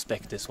just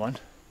inspect this one.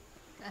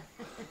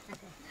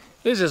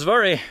 This is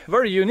very,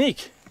 very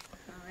unique.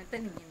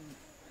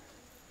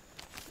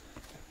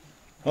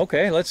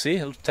 Okay, let's see.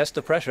 I'll test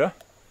the pressure.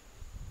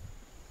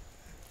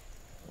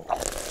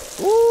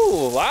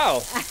 Ooh,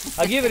 wow.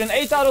 I'll give it an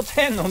 8 out of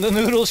 10 on the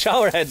noodle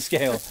shower head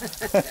scale.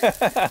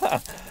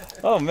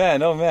 Oh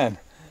man.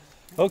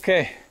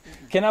 Okay.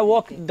 Can I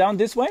walk down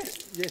this way?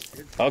 Yes.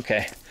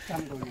 Okay.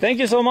 Thank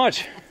you so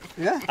much.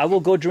 Yeah. I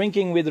will go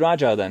drinking with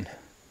Raja then.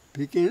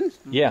 Pickings?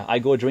 Yeah, I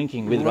go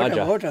drinking with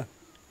Raja. Water.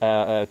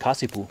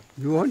 Kasipu.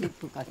 You want?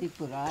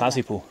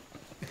 Kasipu.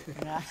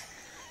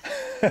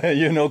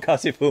 You know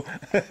Kasipu.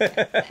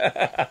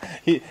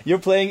 You're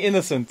playing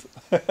innocent.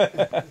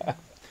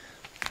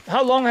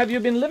 How long have you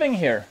been living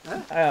here?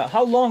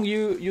 How long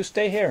you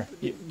stay here?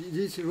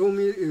 This room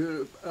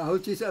is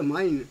house is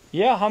mine.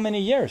 Yeah, how many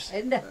years?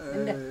 No,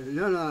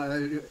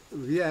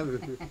 we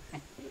have.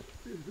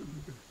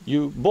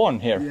 You born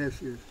here?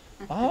 Yes.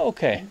 Ah,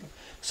 okay.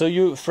 So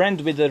you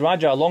friend with the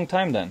Raja a long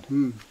time then?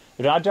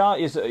 Raja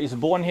is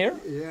born here?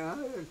 Yeah,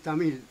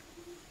 Tamil.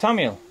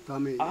 Tamil?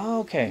 Tamil. Ah,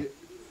 okay.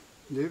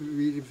 The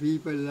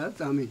people are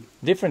Tamil.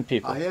 Different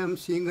people? I am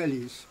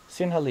Sinhalese.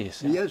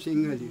 Sinhalese? We Yeah. are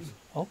Sinhalese.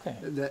 Okay.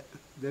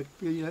 That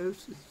people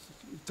is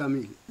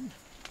Tamil.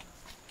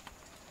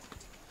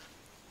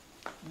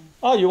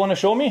 Oh, you want to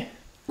show me?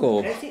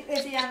 Go. This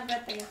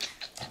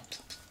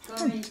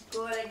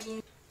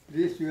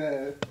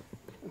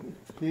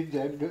read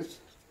that this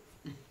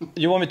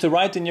You want me to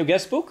write in your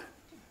guest book?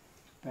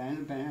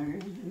 pan.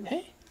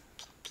 Hey.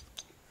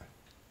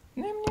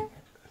 Name.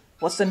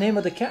 What's the name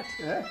of the cat?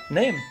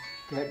 Name.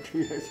 Cat,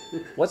 yes.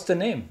 What's the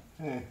name?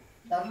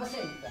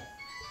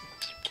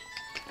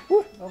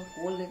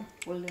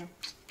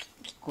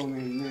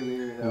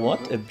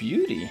 What a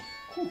beauty.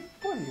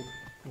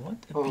 What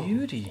a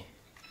beauty.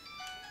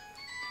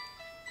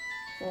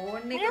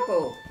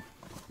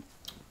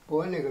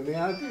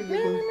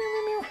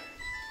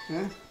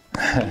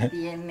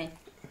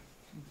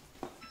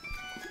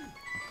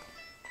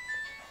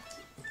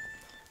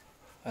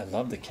 I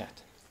love the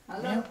cat.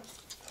 Hello.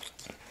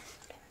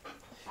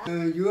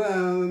 You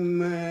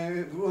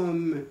are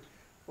from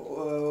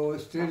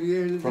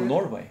Australia? From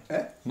Norway.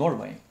 Eh?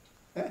 Norway.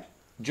 Eh?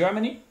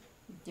 Germany?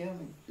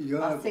 German.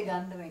 You are පස්සේ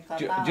ගන්න මේ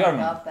Ge- කතාව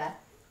German. දාපෑ.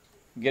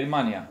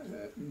 Germania.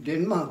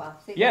 Denmark.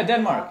 පස්සේ Yeah, ගන්න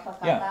Denmark.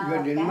 දාපෑ Yeah. You are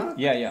කතාවක් Denmark?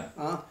 Yeah, yeah,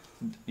 Ah,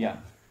 yeah.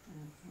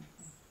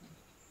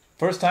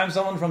 First time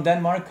someone from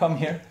Denmark come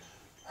here.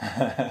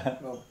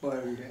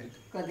 proper.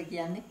 කොහොමද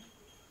කියන්නේ?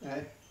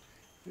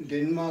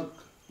 Denmark,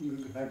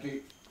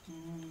 country.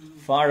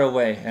 Far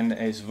away, and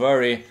it's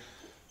very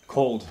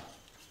cold.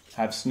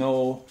 Have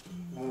snow.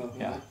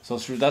 Yeah, so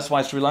that's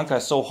why Sri Lanka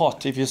is so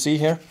hot. If you see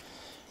here.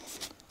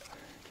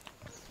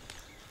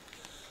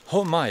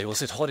 Oh my,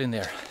 was it hot in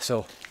there?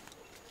 So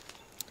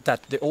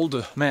that the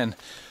older man,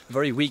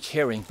 very weak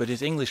hearing, but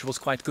his English was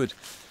quite good.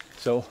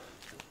 So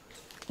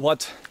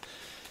what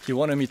he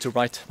wanted me to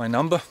write my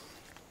number,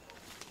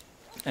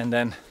 and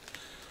then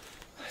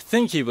I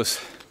think he was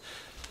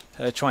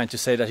trying to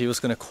say that he was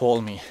going to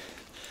call me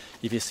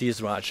if he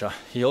sees Raja.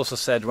 He also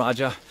said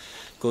Raja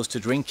goes to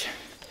drink.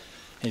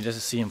 He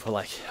doesn't see him for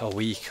like a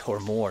week or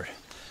more.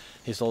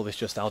 He's always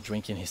just out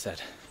drinking, he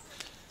said.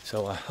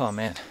 So, oh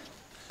man,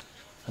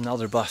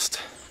 another bust.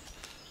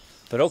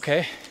 But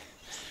okay,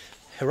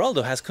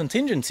 Geraldo has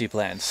contingency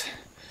plans.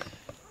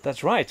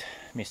 That's right,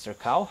 Mr.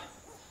 Cow.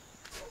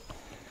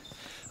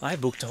 I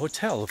booked a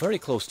hotel very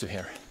close to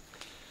here.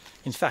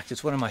 In fact,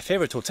 it's one of my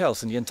favorite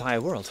hotels in the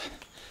entire world.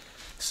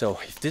 So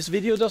if this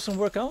video doesn't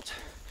work out,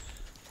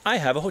 I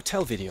have a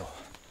hotel video.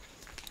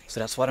 So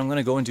that's what I'm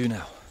gonna go and do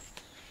now.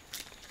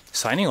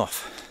 Signing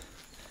off.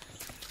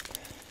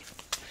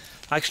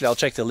 Actually, I'll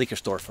check the liquor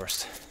store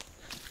first.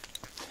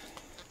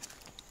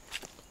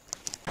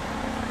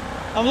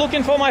 I'm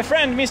looking for my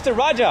friend, Mr.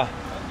 Raja.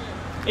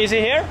 Is he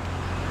here?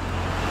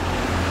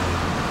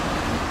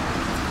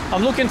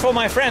 I'm looking for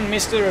my friend,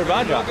 Mr.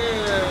 Raja.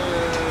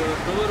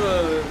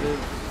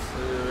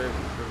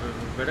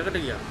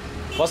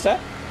 What's that?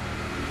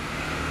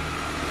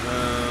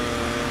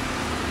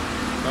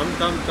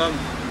 Come.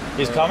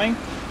 He's coming?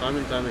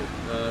 Coming.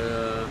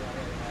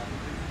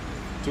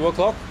 2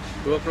 o'clock?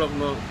 2 o'clock,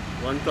 no,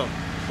 1 o'clock.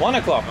 1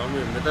 o'clock?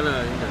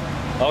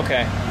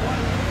 Okay.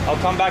 I'll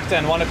come back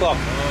then, 1 o'clock.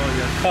 Oh,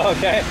 yeah.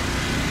 Okay.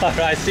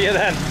 Alright, see you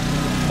then.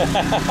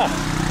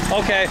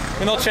 Okay,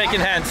 we're not shaking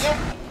hands.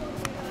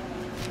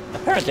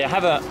 Apparently I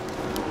have a...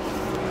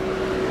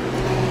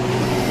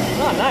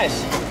 Oh,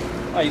 nice.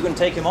 Are you going to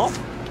take him off?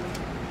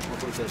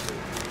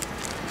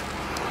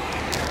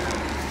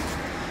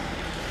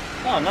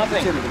 Oh,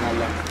 nothing.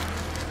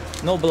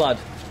 No blood.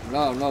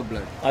 No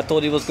blood. I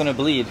thought he was going to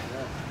bleed.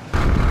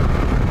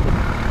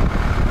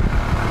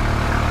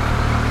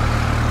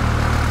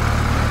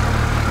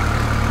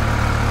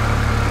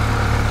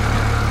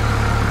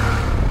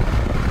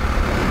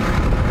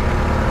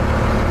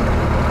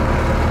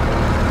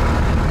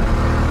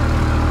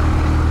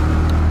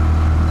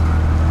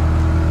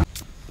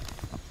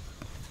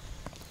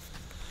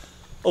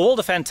 All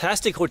the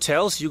fantastic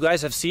hotels you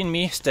guys have seen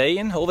me stay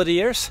in over the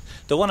years,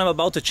 the one I'm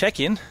about to check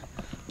in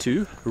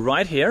to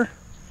right here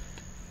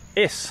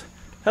is,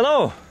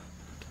 hello!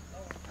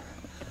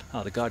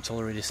 Oh, the guard's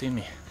already seen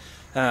me.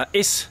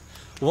 Is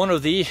one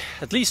of the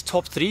at least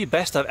top 3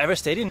 best I've ever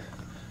stayed in.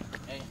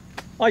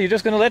 Oh, you're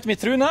just gonna let me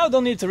through now?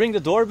 Don't need to ring the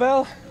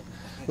doorbell?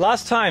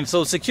 Last time,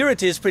 so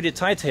security is pretty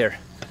tight here.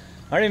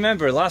 I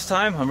remember last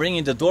time I'm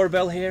ringing the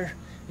doorbell here.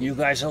 You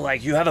guys are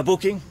like, you have a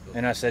booking?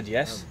 And I said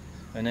yes.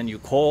 And then you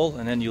call,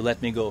 and then you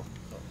let me go.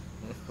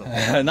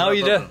 Now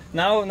you do.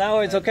 Now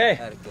it's okay.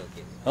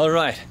 All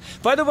right.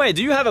 By the way,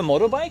 do you have a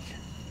motorbike?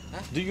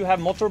 Huh? Do you have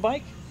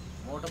motorbike?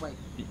 Motorbike?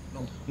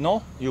 No.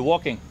 No, you're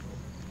walking.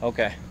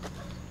 Okay.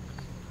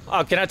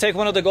 Oh, can I take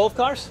one of the golf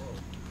cars?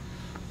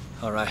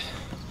 All right.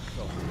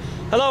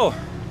 Hello.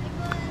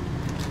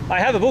 I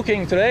have a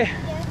booking today.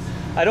 Yes.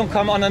 I don't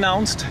come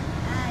unannounced.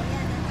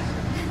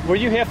 Yeah. Were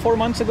you here 4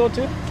 months ago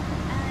too?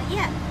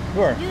 Yeah.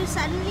 Were. You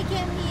suddenly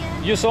came here.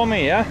 You saw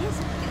me, yeah? Yes.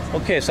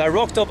 Okay, so I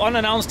rocked up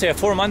unannounced here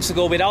 4 months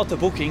ago without a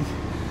booking,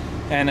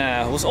 and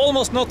was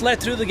almost not let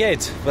through the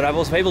gate, but I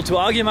was able to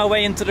argue my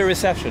way into the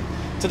reception.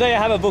 Today I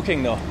have a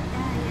booking though.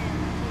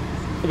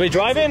 Yeah. Are we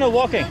driving or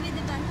walking? Go with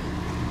the buggy.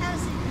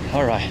 How's it?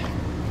 All right.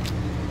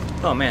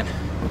 Oh man.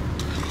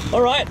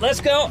 All right, let's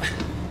go.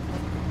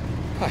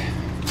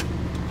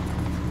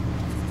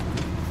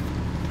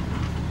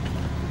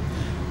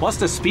 What's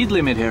the speed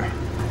limit here?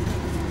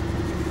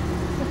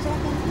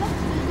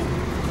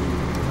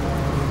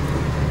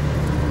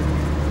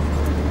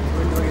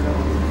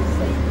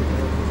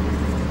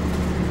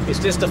 Is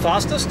this the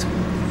fastest?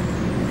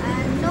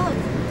 No,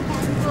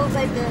 can go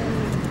by the.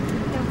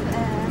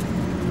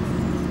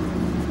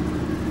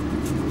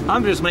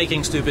 I'm just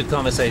making stupid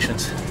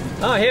conversations.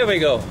 Oh, here we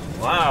go.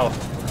 Wow.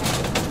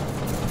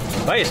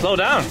 Hey, slow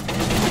down.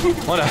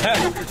 What the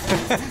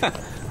heck?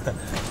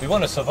 We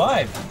want to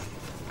survive.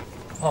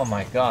 Oh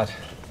my God.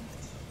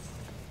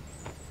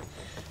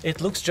 It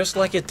looks just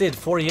like it did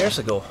 4 years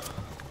ago.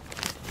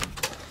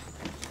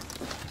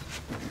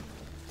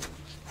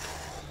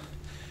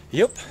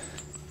 Yep.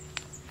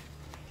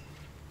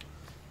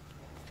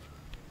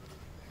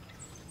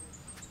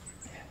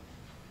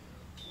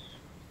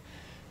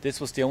 this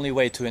was the only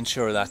way to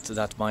ensure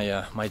that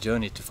my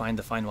journey to find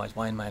the fine white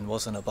wine man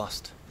wasn't a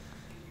bust.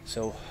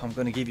 So I'm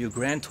going to give you a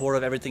grand tour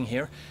of everything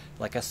here.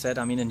 Like I said,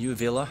 I'm in a new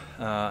villa.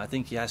 I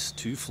think he has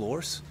 2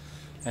 floors.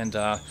 And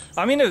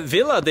I'm in a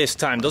villa this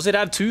time. Does it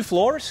have 2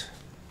 floors?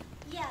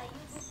 Yeah, you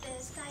book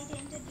the Sky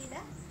Dented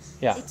Villa.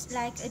 Yeah. It's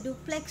like a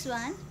duplex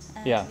one.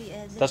 Yeah,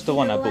 that's the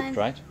one I booked,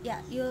 right?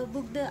 Yeah, you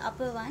booked the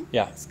upper one.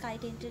 Yeah. Sky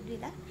Dented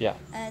Villa. Yeah.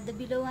 The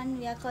below one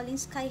we are calling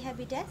Sky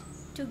Habitat.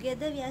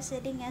 Together we are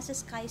selling as a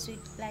Sky Suite,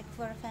 like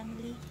for a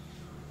family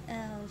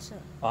also.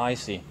 I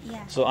see.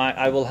 Yeah. So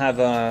I will have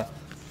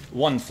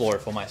 1 floor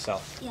for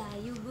myself. Yeah,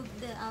 you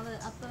booked our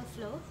upper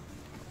floor.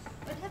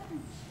 What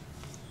happened?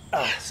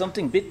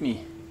 Something bit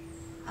me.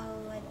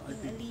 Oh, a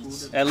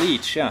leech. A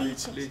leech, yeah.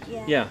 Leech,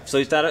 yeah. Yeah, so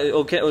is that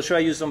okay? Or should I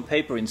use some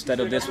paper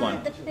instead of this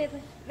one? The paper,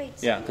 wait.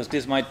 Yeah, because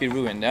this might be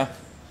ruined, yeah?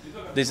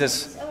 This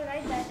is... It's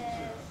alright, but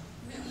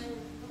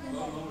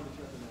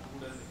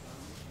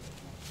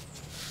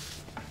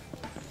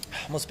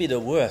must be the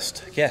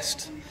worst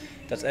guest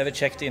that's ever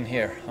checked in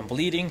here. I'm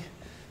bleeding.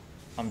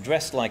 I'm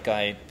dressed like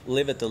I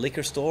live at the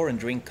liquor store and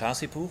drink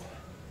kasipu.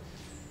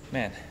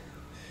 Man,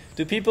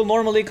 do people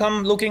normally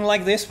come looking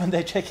like this when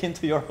they check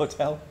into your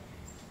hotel?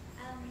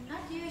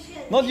 not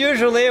usually. Not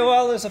usually.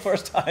 Well, it's the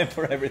first time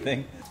for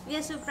everything. We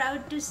are so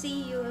proud to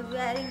see you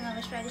wearing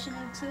our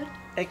traditional suit.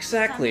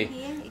 Exactly. From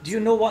here, Do you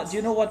know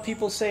what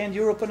people say in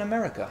Europe and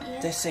America?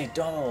 Yeah. They say,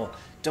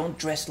 don't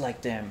dress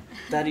like them.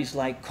 That is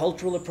like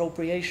cultural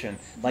appropriation.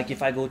 Like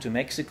if I go to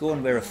Mexico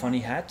and wear a funny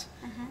hat,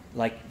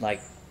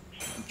 like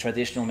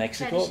traditional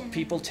Mexico, Traditional.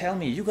 people tell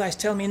me, you guys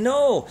tell me,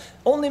 no,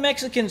 only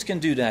Mexicans can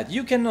do that.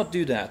 You cannot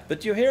do that.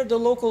 But you hear the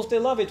locals, they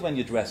love it when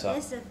you dress up.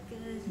 Yes, of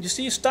course. You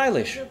see, you're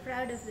stylish. So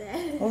proud of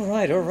that. All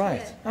right, all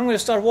right. I'm going to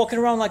start walking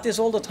around like this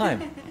all the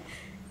time.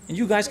 And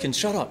you guys can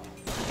shut up.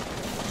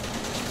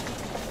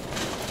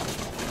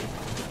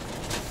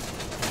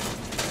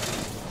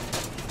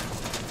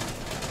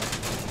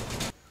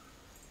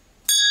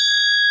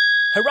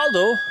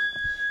 Geraldo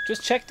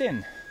just checked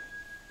in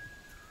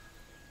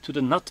to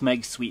the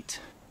Nutmeg Suite.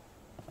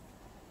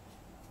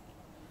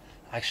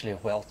 Actually,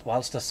 well,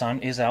 whilst the sun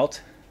is out,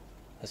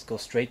 let's go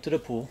straight to the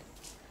pool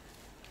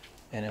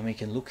and then we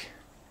can look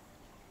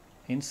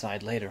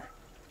inside later.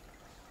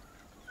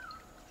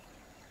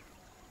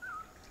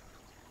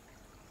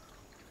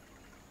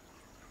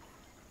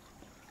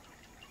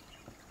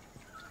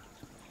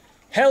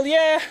 Hell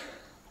yeah!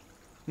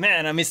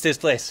 Man, I miss this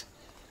place.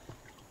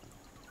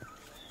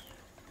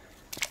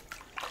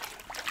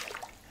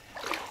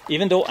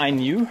 Even though I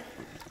knew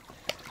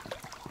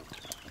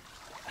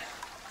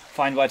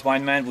Fine White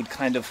Wine Man would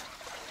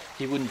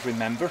he wouldn't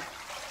remember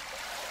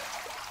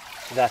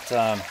that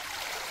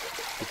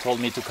he told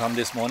me to come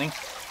this morning.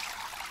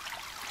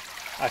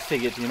 I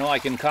figured, you know, I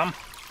can come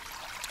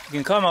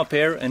up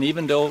here, and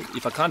even though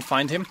if I can't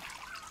find him,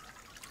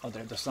 oh,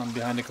 there's the sun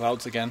behind the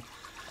clouds again,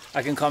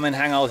 I can come and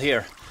hang out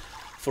here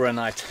for a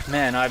night.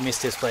 Man, I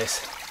miss this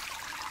place.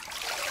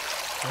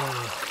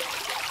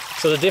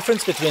 So the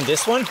difference between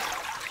this one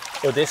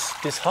or this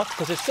hut,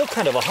 because it's still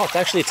kind of a hut,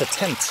 actually it's a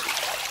tent,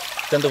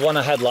 than the one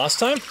I had last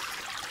time,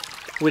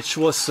 which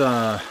was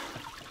up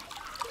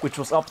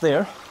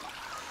there,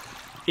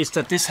 is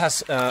that this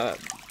has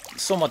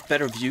somewhat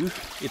better view.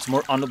 It's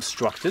more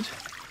unobstructed.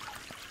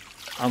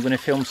 I'm gonna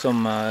film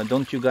some,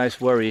 don't you guys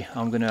worry,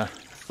 I'm gonna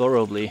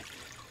thoroughly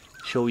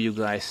show you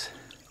guys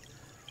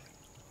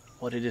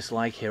what it is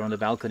like here on the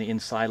balcony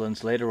in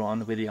silence later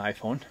on with the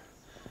iPhone.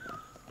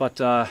 But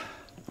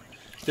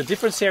the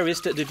difference here is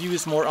that the view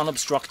is more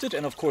unobstructed,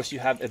 and of course you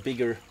have a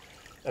bigger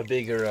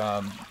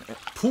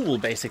pool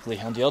basically.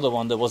 On the other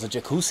one there was a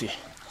jacuzzi.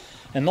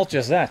 And not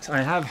just that,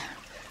 I have,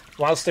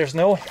 whilst there's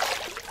no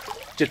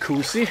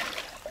jacuzzi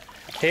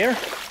here,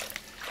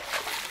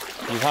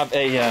 you have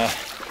a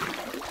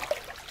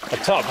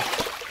tub.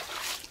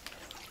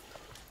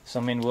 So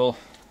I mean, we'll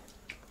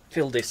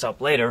fill this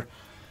up later.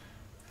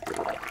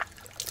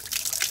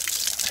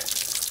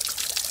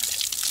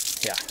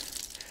 Yeah,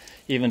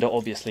 even though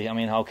obviously, I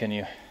mean, how can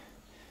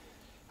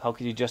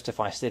you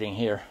justify sitting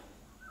here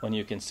when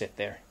you can sit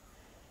there?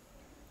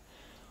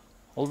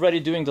 Already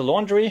doing the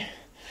laundry.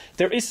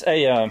 There is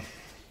a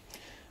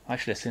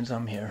actually, since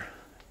I'm here,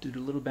 do the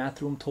little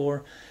bathroom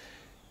tour.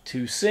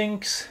 2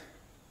 sinks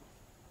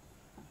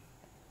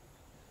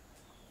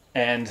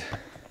and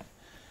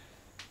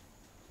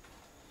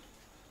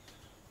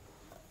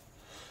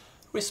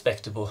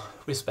respectable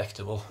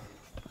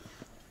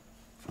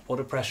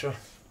water pressure.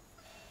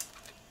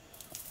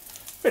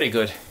 Pretty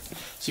good.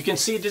 So you can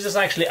see this is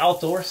actually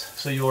outdoors.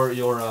 So your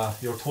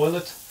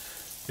toilet,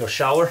 your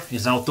shower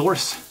is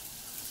outdoors.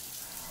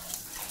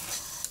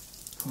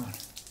 Come on.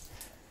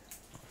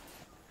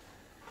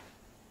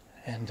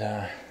 And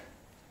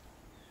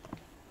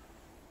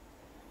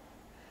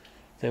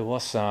there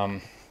was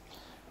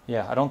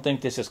yeah, I don't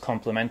think this is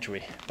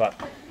complimentary, but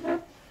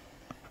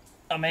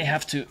I may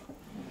have to.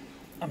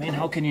 I mean,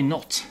 how can you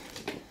not?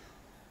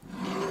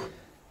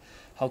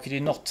 How could you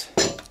not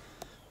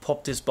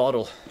pop this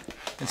bottle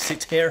and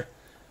sit here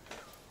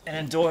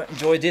and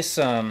enjoy this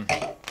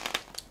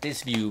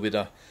this view with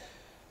a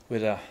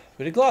with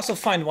a glass of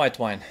fine white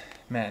wine.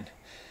 Man,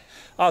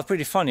 oh,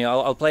 pretty funny.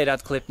 I'll play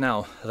that clip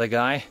now. The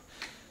guy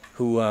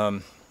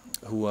who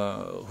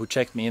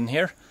checked me in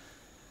here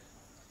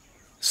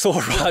saw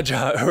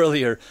Raja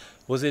earlier.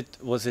 Was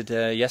it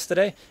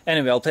yesterday?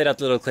 Anyway, I'll play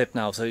that little clip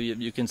now so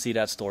you can see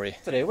that story.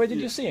 Today, where did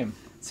you see him?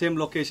 Same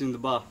location in the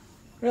bar.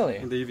 Really?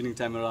 In the evening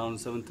time around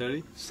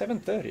 7:30.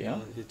 7:30, huh?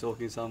 He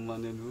talking to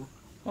someone and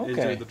Okay.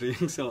 enjoy the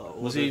drink. So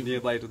Was he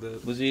nearby to the?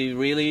 Was he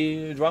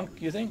really drunk,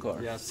 you think,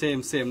 or? Yeah,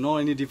 same. No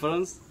any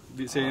difference.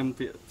 The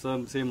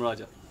same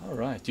Raja. All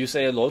right. Do you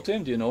say hello to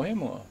him? Do you know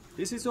him, or?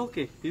 This is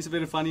okay. He's a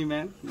very funny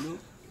man.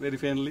 Very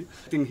friendly.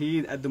 I think he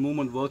at the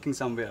moment working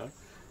somewhere.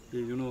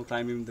 He,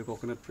 climbing the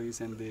coconut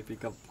trees and they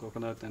pick up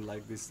coconut and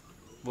like this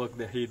work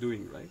that he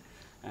doing, right?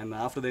 And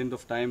after the end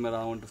of time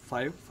around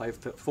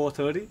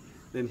 4:30,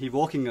 then he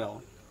walking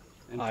around.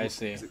 And I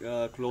see.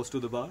 Close to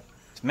the bar.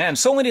 Man,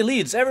 so many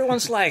leads.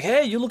 Everyone's like,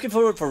 "Hey, you looking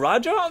for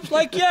Raja?" I was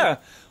like, "Yeah,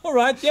 all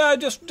right. Yeah, I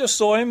just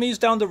saw him. He's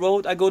down the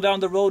road. I go down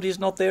the road. He's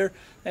not there.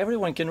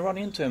 Everyone can run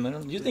into him."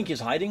 And you think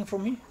he's hiding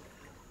from me?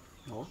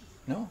 No.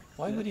 No.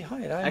 Why would he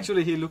hide?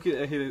 Actually,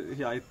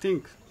 I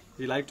think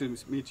he like to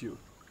meet you.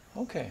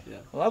 Okay. Yeah.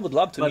 Well, I would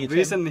love to meet him. But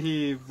reason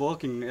he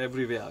working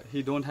everywhere.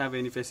 He don't have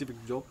any specific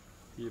job.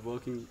 He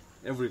working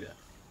everywhere.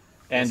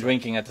 And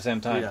drinking at the same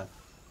time. Yeah.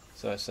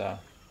 So it's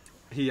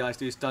He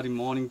actually study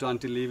morning to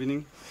until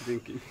evening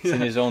drinking. it's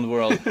in his own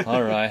world.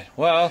 All right.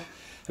 Well,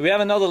 we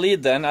have another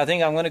lead then. I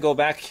think I'm going to go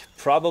back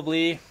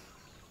probably.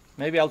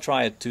 Maybe I'll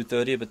try at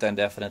 2:30, but then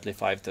definitely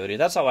 5:30.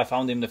 That's how I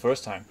found him the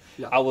first time.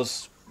 Yeah.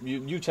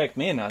 You checked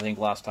me in, I think,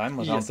 last time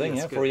or something,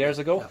 yes, 4 years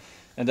ago. Yeah.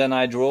 And then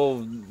I drove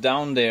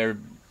down there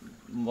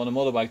on a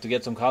motorbike to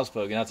get some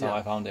Carlsberg, and that's how Yeah.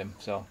 I found him.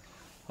 So,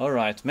 all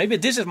right. Maybe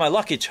this is my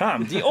lucky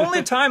charm. The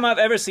only time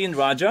I've ever seen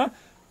Raja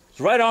is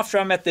right after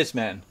I met this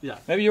man. Yeah.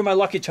 Maybe you're my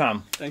lucky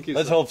charm. Thank you.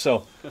 Let's sir. hope so.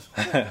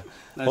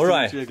 Nice All to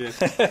right. meet you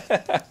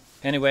again.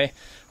 Anyway,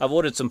 I've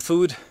ordered some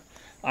food.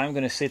 I'm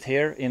going to sit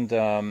here in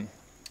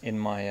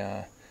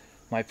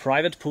my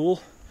private pool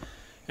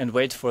and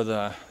wait for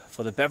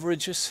the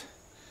beverages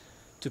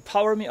to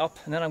power me up,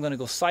 and then I'm going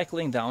to go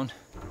cycling down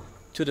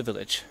to the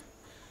village.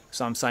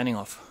 So I'm signing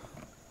off.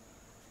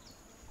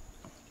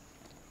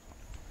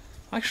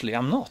 Actually,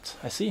 I'm not.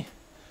 I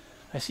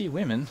see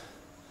women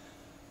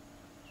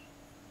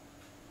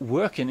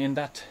working in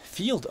that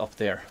field up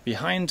there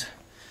behind.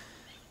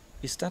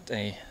 Is that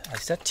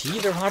tea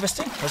they're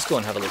harvesting? Let's go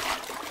and have a look.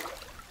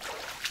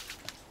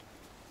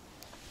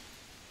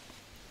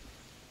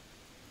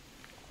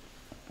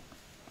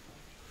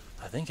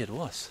 I think it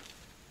was.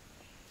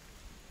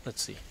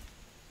 Let's see.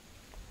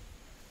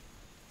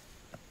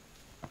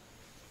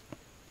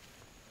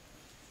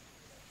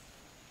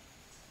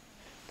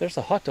 There's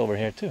a hut over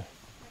here too.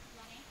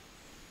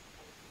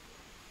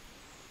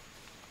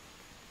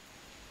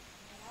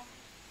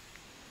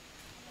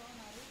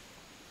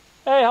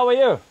 Hey, how are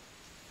you?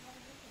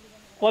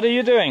 What are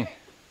you doing?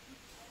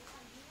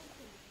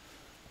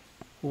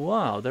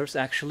 Wow, there's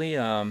actually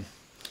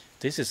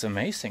this is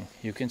amazing.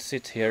 You can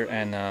sit here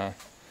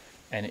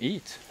and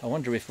eat. I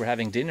wonder if we're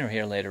having dinner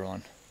here later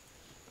on.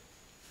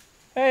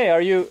 Hey,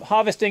 are you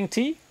harvesting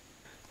tea?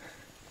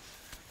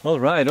 All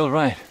right, all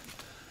right.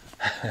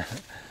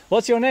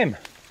 What's your name?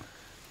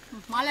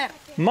 Maler.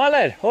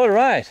 Maler, all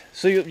right.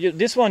 So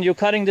this one, you're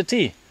cutting the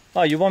tea.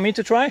 Oh, you want me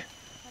to try?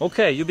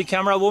 Okay, you be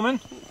camera woman.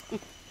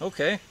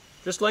 Okay,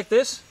 just like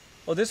this?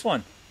 Or this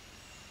one?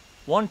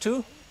 1,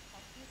 2?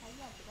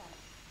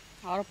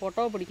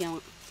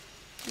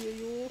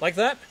 Like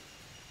that?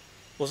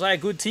 Was I a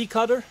good tea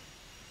cutter?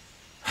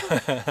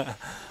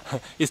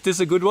 Is this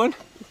a good one?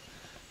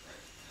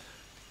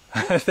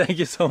 Thank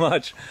you so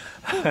much.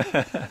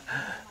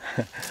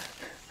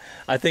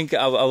 I think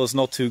I was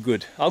not too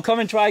good. I'll come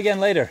and try again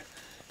later.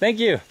 Thank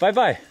you.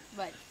 Bye-bye.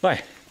 Bye.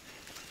 Bye.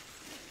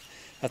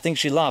 I think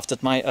she laughed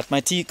at my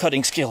tea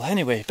cutting skill.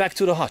 Anyway, back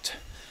to the hut.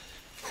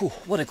 Whew,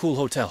 what a cool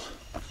hotel.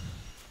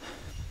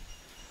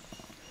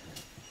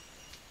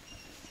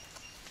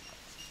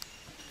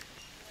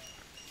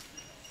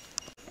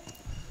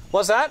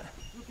 What's that?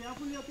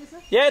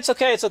 Yeah, it's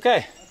okay, it's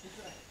okay.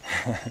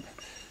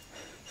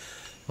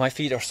 My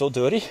feet are so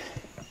dirty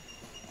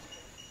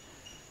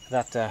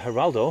that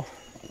Geraldo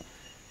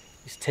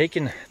is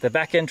taking the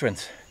back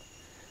entrance.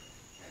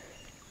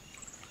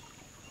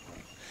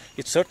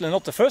 It's certainly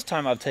not the first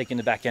time I've taken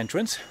the back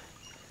entrance,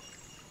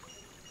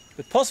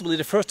 but possibly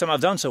the first time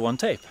I've done so on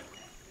tape.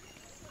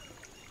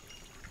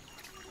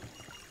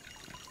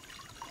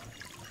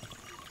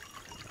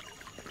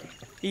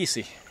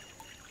 Easy.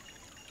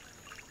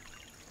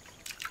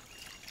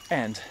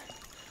 And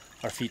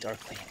our feet are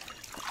clean.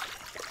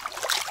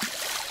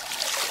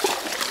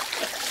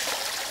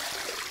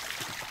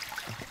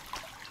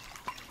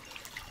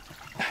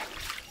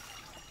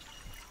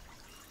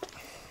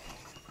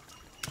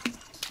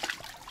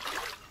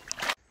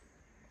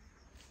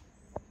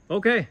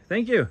 Okay,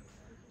 thank you.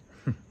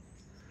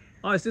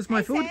 Oh, is this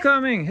my food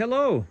coming?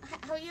 Hello.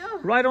 How are you?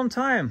 Right on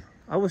time.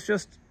 I was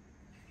just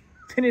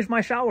finished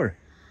my shower.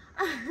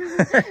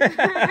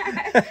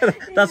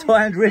 That's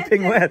why I'm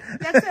dripping wet.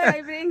 That's what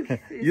I bring.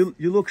 You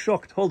look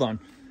shocked. Hold on.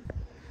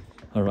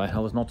 All right, I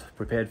was not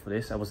prepared for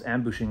this. I was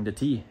ambushing the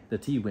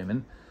tea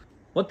women.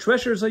 What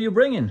treasures are you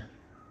bringing?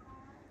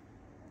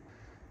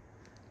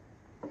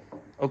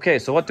 Okay,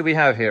 so what do we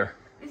have here?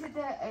 This is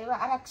the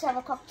Arak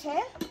shower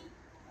cocktail.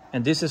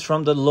 And this is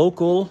from the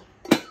local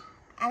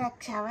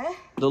Arak shower.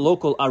 the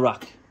local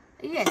Arak.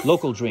 Yes.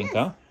 Local drink,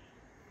 huh?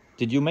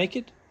 Did you make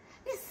it?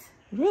 Yes.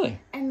 Really?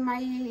 And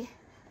my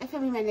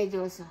family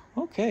manager also.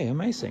 Okay,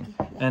 amazing.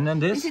 And then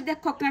This this? is the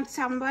coconut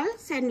sambal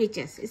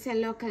sandwiches. It's a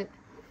local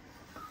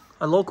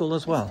A local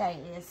as well. style,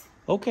 yes.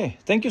 Okay,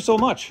 thank you so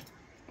much.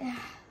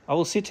 I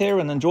will sit here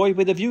and enjoy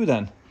with the view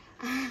then.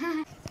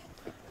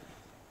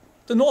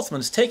 The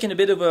Northman's taken a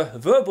bit of a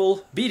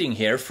verbal beating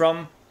here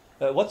from,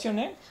 what's your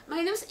name? My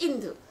name is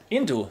Indu.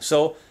 Indu.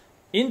 So,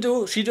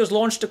 Indu, she just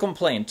launched a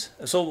complaint.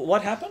 So,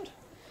 what happened?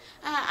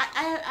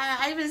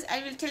 I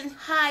will tell him,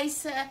 hi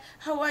sir,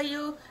 how are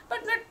you? But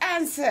not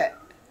answer.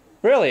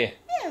 Really?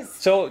 Yes.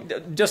 So,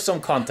 just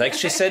some context.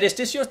 She said, is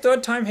this your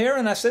third time here?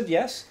 And I said,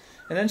 yes.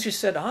 And then she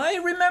said, I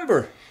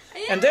remember.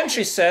 And then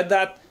she said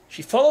that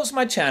she follows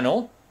my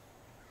channel.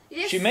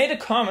 Yes. She made a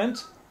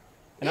comment,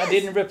 and I Yes.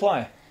 didn't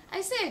reply.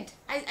 I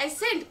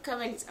sent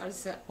comments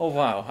also. Oh,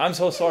 wow. I'm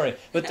so sorry.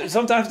 But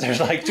sometimes there's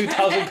like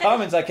 2,000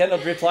 comments. I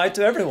cannot reply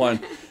to everyone.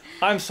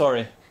 I'm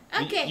sorry.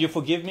 Okay. You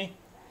forgive me?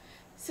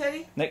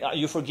 Sorry?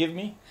 You forgive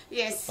me?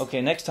 Yes.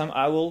 Okay, next time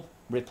I will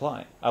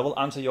reply. I will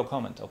answer your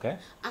comment, okay?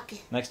 Okay.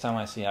 Next time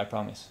I see, I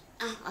promise.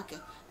 Okay.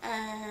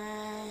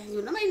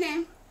 You know my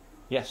name,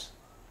 Yes.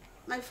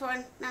 my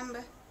phone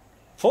number.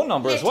 Phone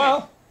number as Later.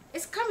 well?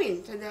 It's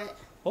coming to the.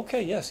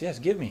 Okay, yes,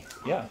 give me.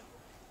 Yeah.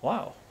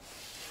 Wow.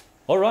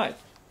 All right.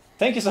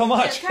 Thank you so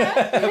much.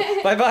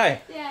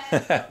 Bye-bye.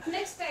 Yeah.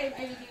 Next time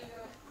I will give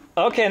you.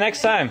 Okay,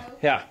 next time.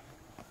 Yeah.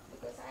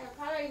 Because I am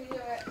following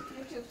your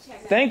YouTube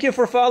channel. Thank you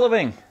for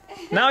following.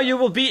 Now you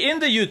will be in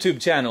the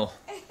YouTube channel.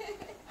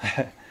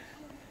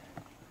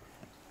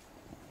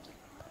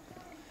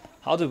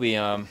 How do we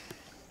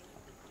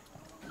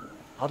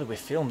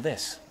film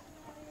this?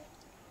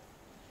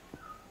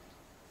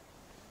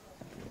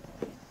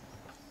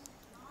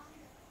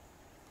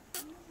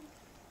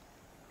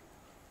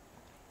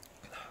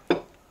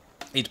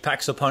 It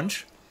packs a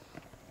punch.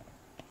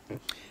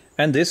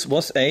 And this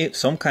was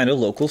some kind of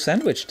local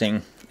sandwich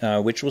thing,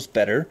 which was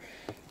better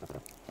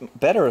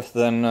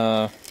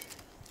than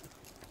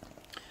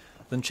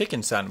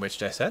chicken sandwich,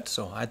 they said,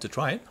 so I had to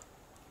try it.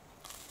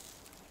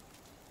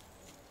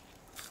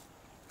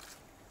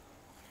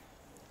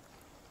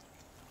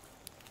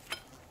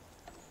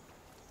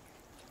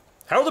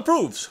 Harold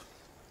approves.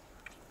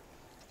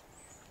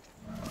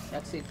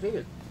 That's it,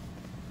 really.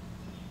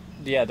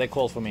 Yeah, they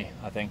called for me,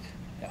 I think.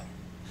 Yeah.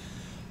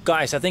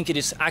 Guys, I think it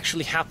is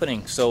actually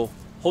happening. So,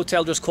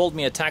 hotel just called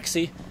me a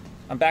taxi.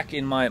 I'm back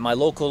in my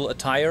local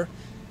attire.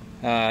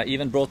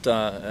 Even brought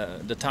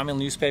the Tamil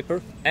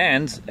newspaper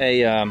and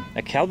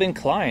a Calvin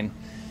Klein.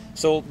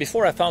 So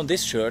before I found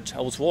this shirt,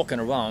 I was walking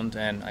around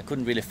and I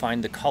couldn't really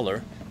find the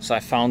color. So I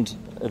found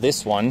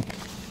this one.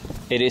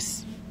 It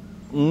is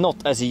not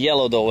as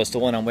yellow though as the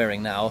one I'm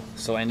wearing now.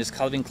 So, and it's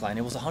Calvin Klein.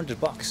 It was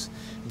 $100.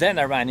 Then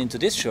I ran into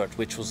this shirt,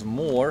 which was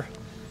more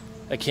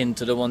akin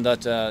to the one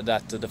that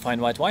the fine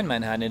white wine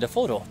man had in the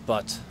photo.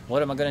 But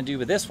what am I going to do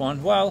with this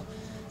one? Well,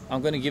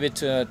 I'm going to give it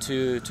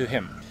to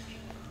him.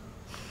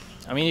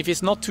 I mean, if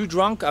he's not too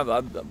drunk,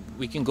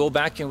 we can go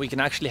back and we can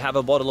actually have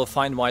a bottle of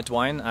fine white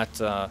wine at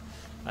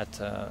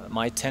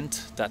my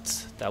tent.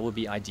 That would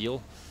be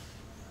ideal.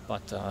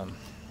 But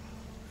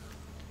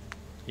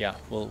yeah,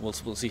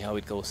 we'll see how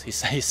it goes. He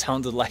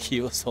sounded like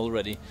he was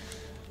already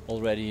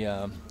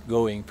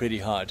going pretty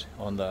hard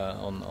on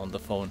the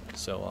phone.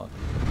 So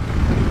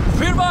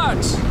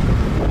Fyrvart!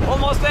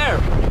 Almost there.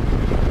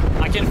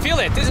 I can feel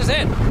it. This is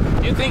it.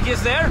 You think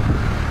he's there?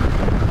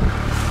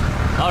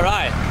 All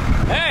right.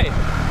 Hey.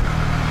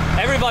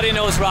 Everybody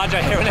knows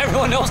Raja here, and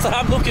everyone knows that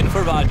I'm looking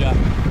for Raja.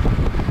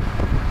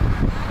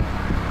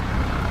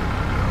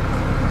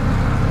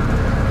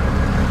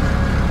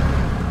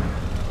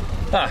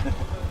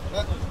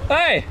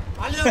 Hey!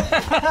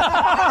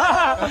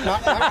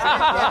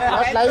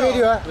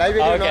 Live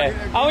video. Okay.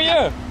 How are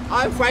you?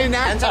 I'm fine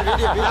now.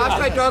 I'm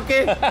quite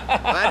okay.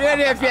 I'm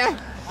really happy.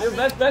 Your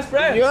best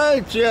friend?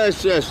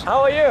 Yes.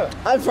 How are you?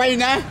 I'm fine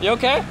now. You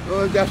okay?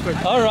 Oh, just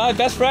okay. All right,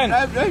 best friend.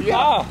 Yeah.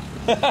 Ah.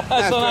 So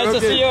nice to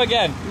see you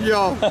again.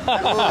 Yeah.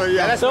 Oh,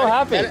 yeah. So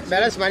happy.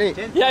 Balance money.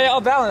 Yeah, oh,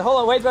 balance.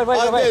 Hold on, wait.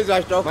 Okay,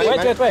 just okay.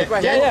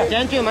 Wait. Yeah.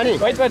 Thank you, money.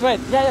 Wait.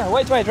 Yeah,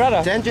 wait,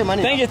 Radha. Thank you,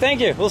 money.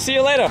 Thank you. We'll see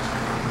you later.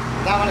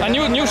 A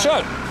new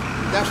shirt.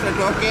 Just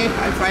okay.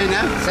 I'm fine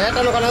now.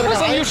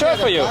 What's a new shirt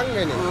for you?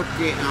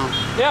 Okay, now.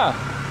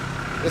 Yeah.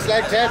 It's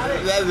like that.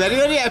 Very,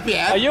 very happy.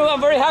 Are you?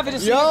 I'm very happy to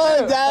see you.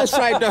 Yeah, too. that's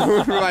right.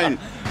 Fine.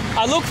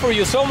 I look for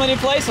you so many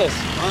places.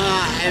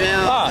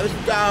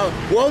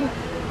 Home.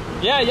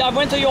 Yeah, I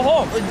went to your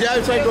home.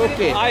 That's right.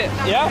 Okay.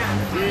 Yeah?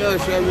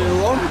 Yes,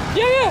 home.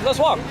 Yeah, let's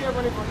walk.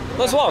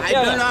 Let's walk. I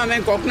don't know, I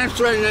mean, coconut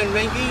store and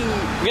drinking.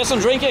 Get some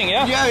drinking,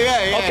 yeah?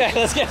 Yeah. Okay,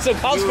 let's get some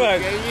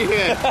Carlsberg.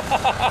 Yeah.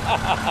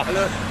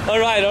 Hello. All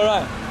right.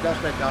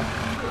 Just like that.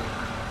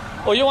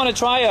 Oh, you want to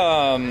try?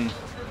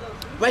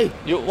 Why?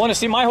 You want to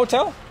see my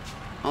hotel?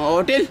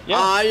 Hotel?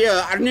 Yeah.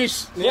 Yeah,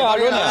 Arnis. Yeah,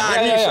 Aruna.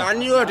 Yeah.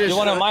 Arnis. You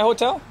want to my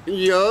hotel?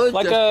 Yeah.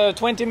 Like a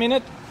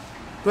 20-minute?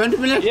 20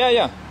 minutes?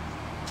 Yeah.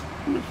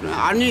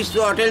 Arnis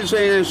hotel,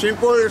 so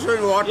simple,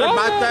 so water,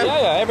 bathtub.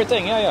 Yeah,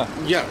 everything. Yeah.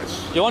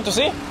 Yes. You want to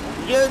see?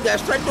 Yeah,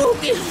 that's right.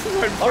 Okay.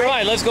 All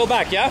right, let's go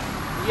back. Yeah.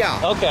 Yeah.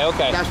 Okay.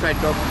 That's right.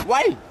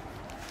 Why?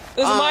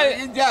 This is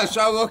my. Yeah,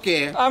 so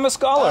okay. I'm a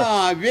scholar.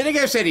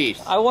 Viragasari.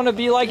 I want to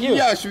be like you.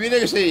 Yes,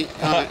 Viragasari.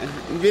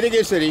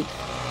 Viragasari.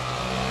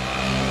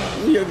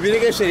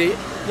 Viragasari.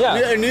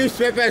 Yeah.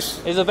 Newspapers.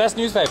 It's the best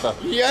newspaper.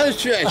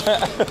 Yes.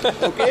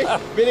 Okay.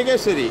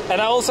 Viragasari. And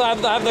I also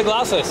have the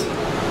glasses.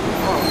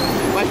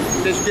 What?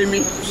 Just give me.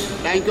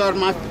 Thank you very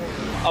much.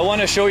 I want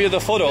to show you the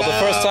photo the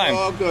first time.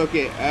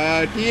 Okay.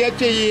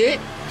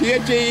 THEATTEAMILWEKLY.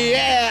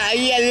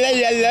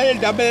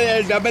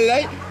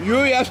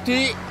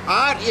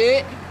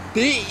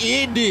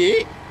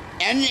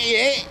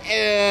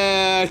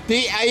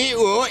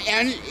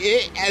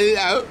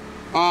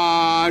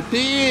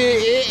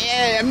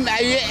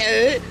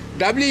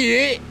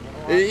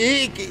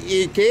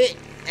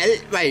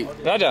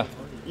 Raja.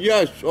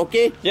 Yes,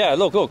 okay. Yeah,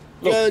 look.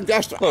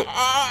 Just Look.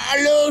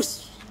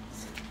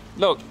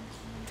 Look.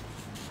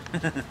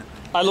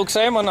 I look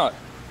same or not?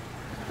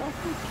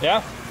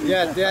 Yeah?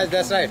 Yeah,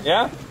 that's right.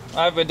 Yeah?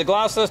 I have the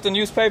glasses, the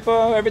newspaper,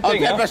 everything.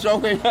 Okay, Yeah? that's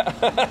okay.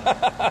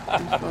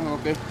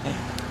 Okay.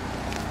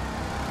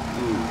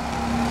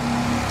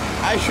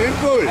 I should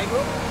go.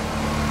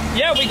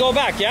 Yeah, we go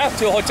back, yeah?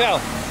 To a hotel.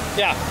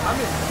 Yeah.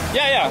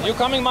 Yeah. You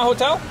coming my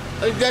hotel?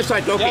 That's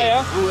right, okay.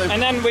 Yeah.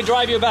 And then we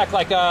drive you back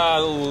like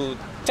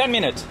 10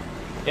 minutes.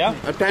 Yeah?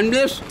 10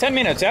 minutes? 10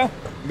 minutes, yeah?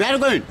 Where are you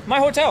going? My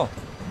hotel.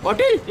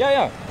 Hotel?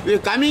 Yeah. You're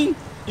coming?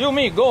 You,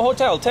 me, go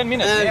hotel, 10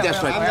 minutes.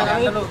 That's right.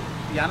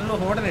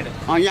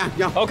 Oh, yeah.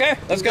 Okay,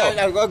 let's go.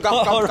 Yeah, go.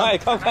 All right,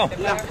 come.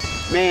 Yeah.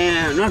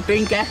 Man, not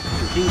drink, eh?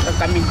 Drink,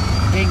 coming.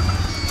 Drink.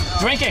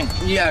 Drinking.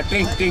 Yeah,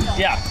 drink.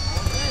 Yeah.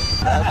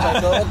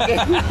 Okay.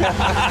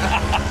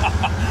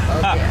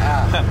 Okay.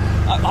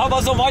 How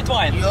about some white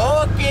wine?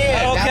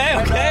 Okay. Okay.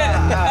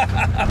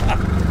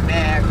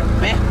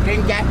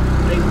 Drink,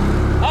 Drink.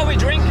 Oh, we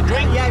drink?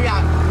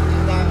 Yeah.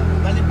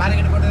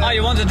 Oh,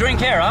 you want to drink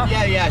here, huh?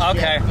 Yeah.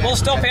 Okay, we'll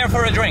stop here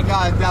for a drink.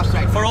 Yeah, that's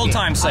right. For old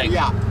time's sake.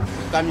 Yeah.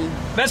 Coming.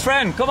 Best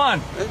friend, come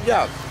on.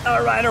 Yeah.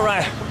 All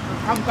right.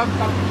 Come.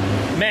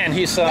 Man,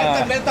 he's...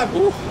 Welcome.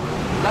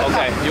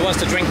 Okay, he wants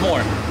to drink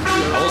more.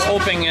 I was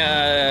hoping...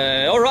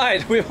 all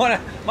right, we want to...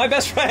 My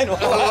best friend.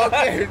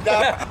 Okay.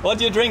 What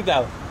do you drink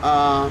now?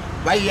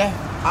 Why, yeah.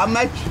 How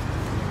much?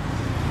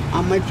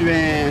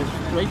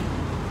 Straight?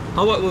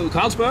 How about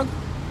Carlsberg?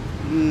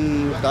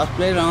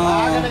 Carlsberg.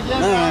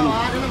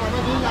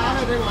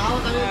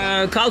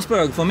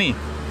 Carlsberg for me.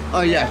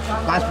 Oh, yes.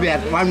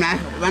 Carlsberg. One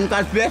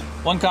Carlsberg?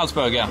 One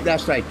Carlsberg, yeah.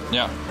 That's right.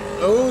 Yeah.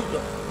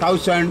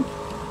 1,000,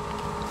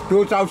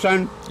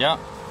 2,000, Yeah.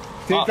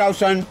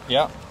 3,000,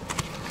 Yeah.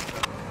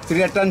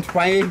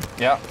 305,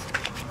 Yeah.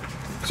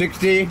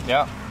 60,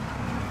 Yeah.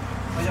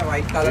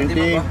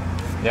 20.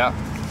 Yeah.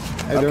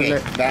 Okay,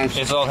 thanks.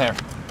 It's all here.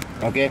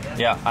 Okay.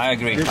 Yeah, I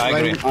agree.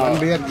 One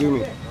beer, give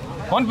me.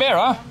 One beer,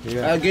 huh?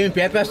 Give me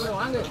papers.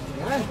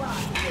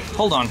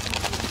 Hold on.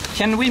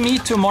 Can we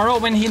meet tomorrow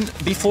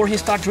before he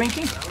start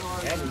drinking?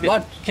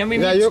 What? Can we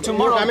Yeah, meet you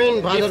tomorrow come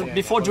in, father.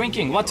 before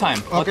drinking? What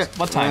time? Okay.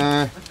 What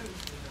time?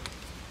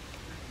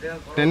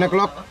 10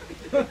 o'clock?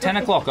 10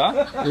 o'clock,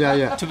 huh?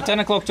 Yeah. 10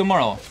 o'clock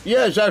tomorrow.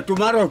 Yes,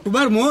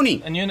 tomorrow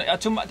morning. And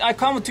I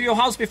come to your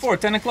house before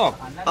 10 o'clock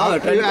Oh,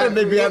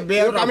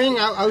 You're coming,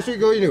 how should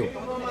go you?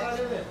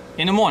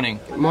 in the morning.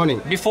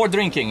 Morning. Before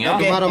drinking, yeah?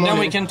 Okay. Tomorrow And then we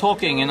morning. can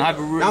talking and have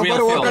a real for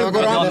feel, water,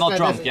 but go not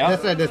drunk, yeah?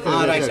 That's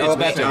right. right, It's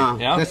better,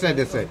 yeah? That's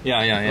right.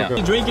 Yeah. Okay.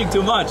 You're drinking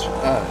too much.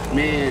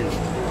 Man.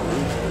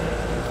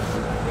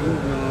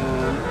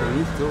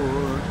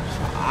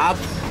 Up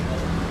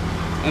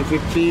and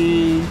 50.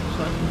 You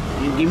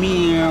give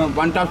me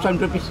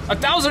 1,000 rupees.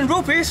 1,000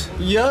 rupees?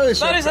 Yes.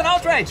 That is an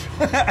outrage.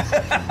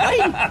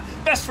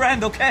 Best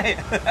friend, okay.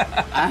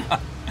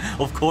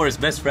 Of course,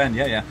 best friend,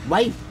 yeah.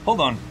 Why? Hold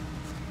on.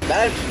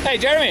 That Hey,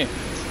 Jeremy.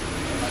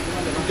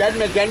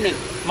 gentleman.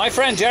 My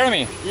friend,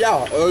 Jeremy.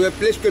 Yeah.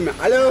 Please come.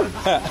 Hello.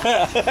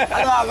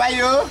 Hello. How are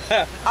you?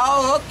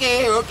 Oh,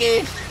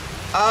 okay.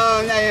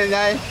 Oh,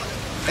 nice.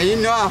 You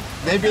know,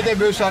 maybe the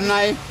bus are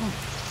nice.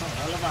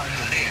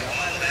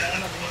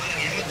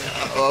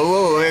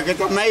 Oh, it's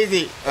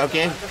amazing.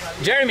 Okay.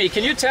 Jeremy,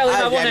 can you tell him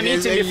I want to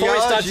meet him before he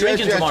starts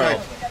drinking tomorrow?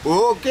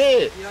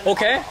 Okay.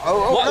 Okay?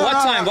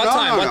 What time?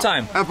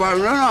 No.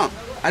 No.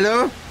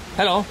 Hello.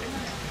 Hello?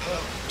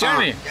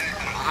 Jeremy,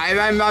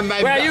 I'm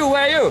where are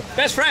you?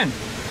 Best friend.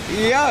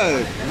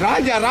 Yeah,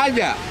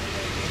 Raja.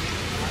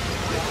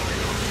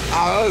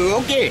 Oh,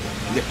 okay.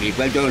 The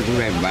people don't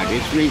remember.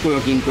 It's sprinkle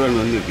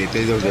only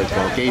people are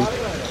talking.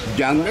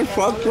 Jungle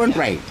folk don't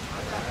try.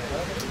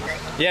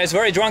 Yeah, it's a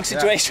very drunk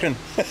situation.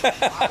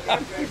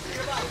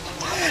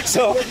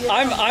 So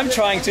I'm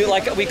trying to,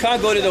 like, we can't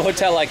go to the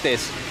hotel like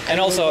this, and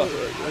also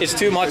it's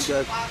too much.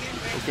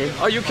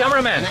 Are you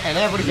cameraman?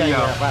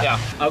 Yeah.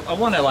 I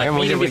want to, like,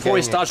 meet him before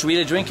he starts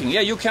really drinking.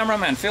 Yeah, you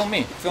cameraman, film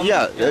me. Film me.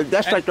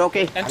 That's right.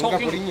 Okay. And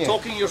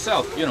talking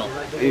yourself, you know.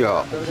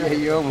 Yeah.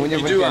 You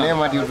do.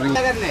 Uncle.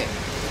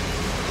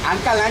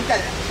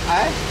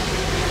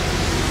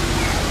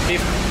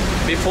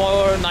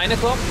 Before 9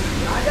 o'clock?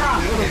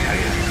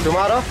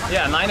 Tomorrow?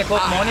 Yeah, 9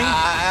 o'clock morning.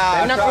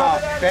 10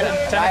 o'clock? 10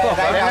 o'clock.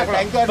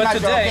 Right? But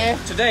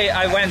today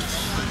I went.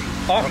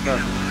 Oh,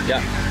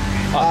 yeah.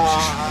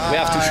 Oh, we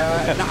have to.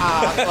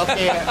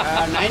 Okay.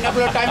 9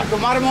 o'clock time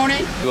tomorrow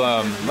morning.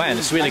 Man,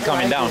 it's really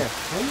coming down.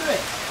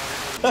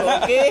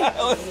 Okay.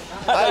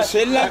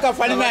 Sri Lanka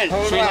funny man.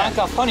 Sri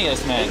Lanka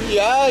funniest man.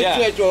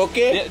 Yes,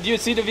 okay. Do you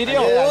see the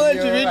video? Oh,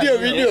 it's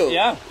video.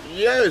 Yeah.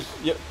 Yes.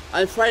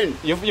 I'm fine.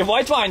 Your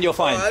white wine, you're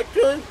fine. Fine.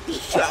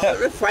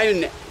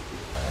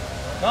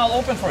 No, I'll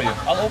open for you.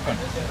 I'll open.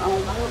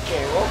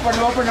 Okay. Open.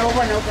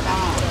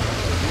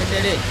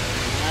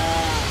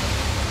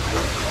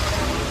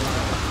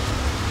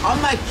 How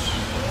much?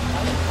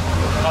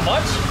 How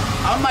much?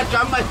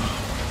 How much?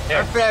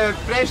 Here.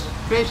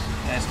 Please.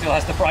 Yeah, it still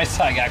has the price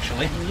tag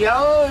actually.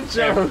 Yo,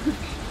 sir.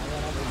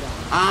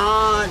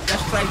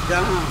 Just right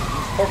down.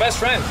 For best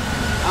friend.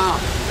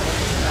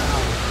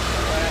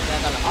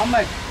 How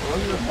much?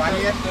 30,000.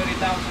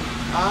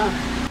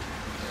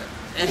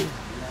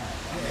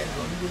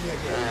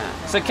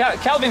 So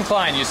Calvin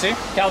Klein, you see?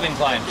 Calvin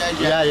Klein.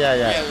 Yeah.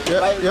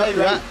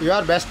 You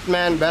are best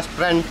man, best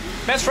friend.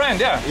 Best friend,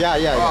 yeah. Yeah.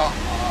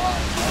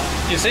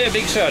 You see a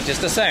big shirt, it's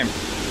the same.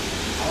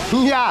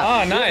 Yeah.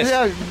 Oh, nice.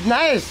 Yeah,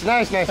 nice.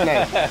 Very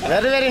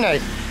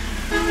nice.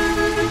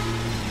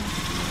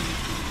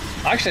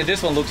 Actually,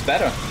 this one looks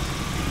better.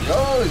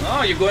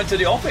 Oh, you go into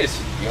the office.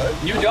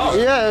 New job.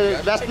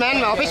 Yeah, best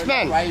man, office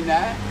man.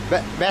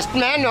 Best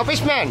man,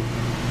 office man.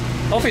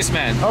 Office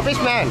man.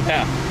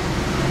 Yeah.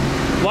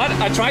 What?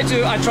 I tried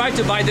to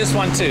buy this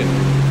one too.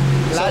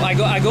 So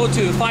I go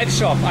to 5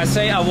 shop. I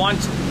say I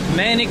want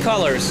many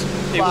colors.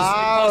 It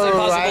was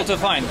impossible to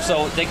find,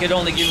 so they could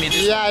only give me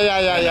this.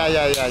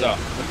 Yeah. So.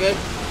 Okay.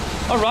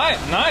 All right,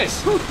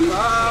 nice.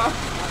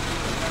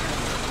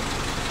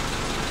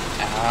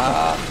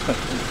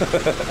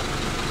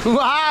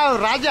 Wow,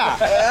 Raja.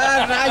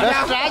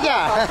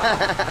 Raja.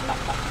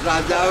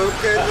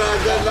 Okay,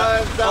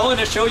 Raja. I want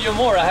to show you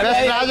more. I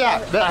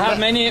have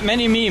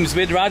many memes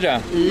with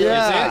Raja.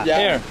 Yeah.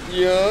 Here.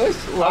 Yes.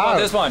 How about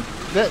this one?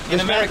 In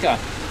America.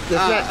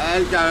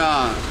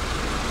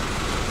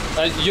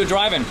 You're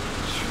driving.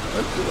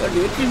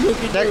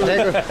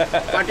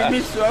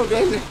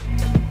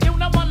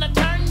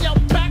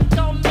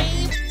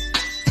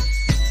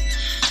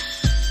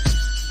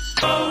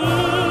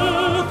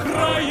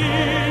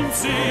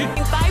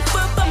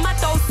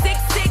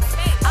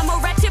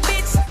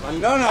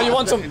 No. You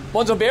want some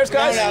beers,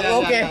 guys?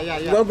 No, okay.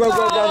 Go.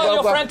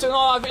 Your friend too. No,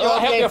 I'll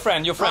help your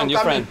friend. Your friend.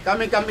 Coming.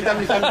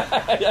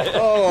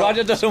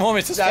 Raja doesn't want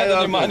me to spend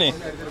any money.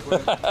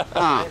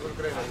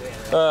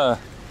 No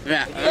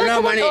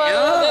money.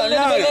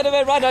 Little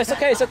bit, Raja. It's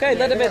okay.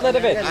 Little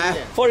bit.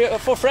 For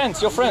your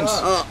friends, your friends.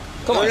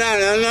 Come on. No.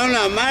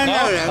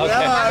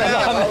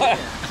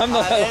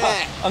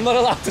 I'm not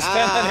allowed to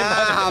spend any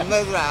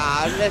money.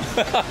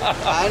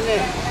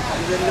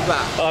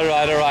 All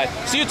right.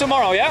 See you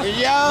tomorrow, yeah?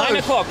 9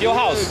 o'clock, your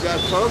house.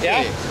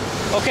 Okay.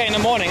 Yeah? Okay, in the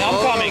morning. I'm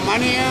coming.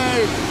 Money.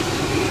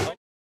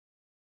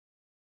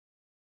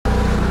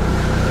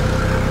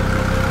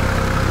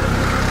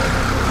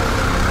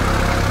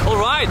 All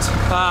right.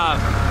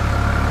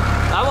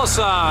 That was.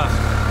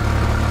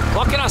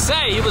 What can I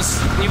say? He was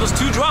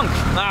too drunk.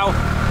 Now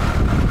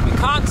we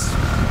can't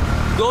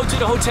go to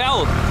the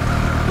hotel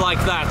like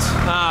that.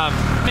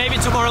 Maybe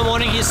tomorrow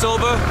morning he's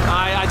sober.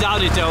 I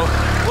doubt it though.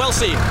 We'll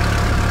see.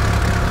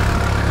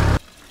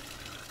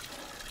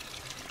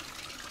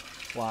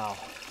 Wow.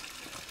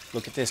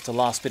 Look at this, the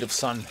last bit of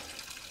sun.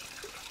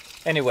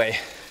 Anyway,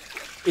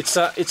 it's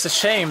a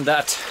shame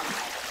that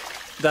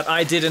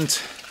I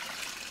didn't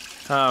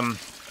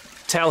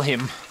tell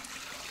him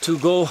to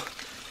go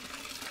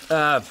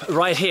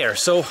right here.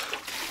 So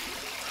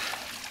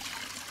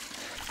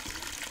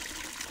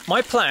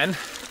my plan,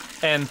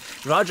 and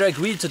Raja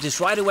agreed to this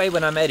right away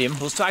when I met him,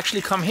 was to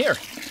actually come here.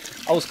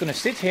 I was gonna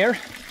sit here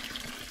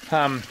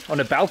on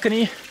a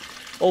balcony,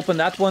 open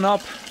that one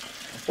up,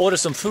 order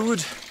some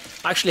food,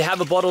 actually have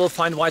a bottle of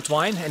fine white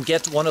wine, and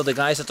get one of the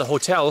guys at the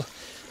hotel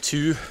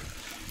to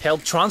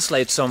help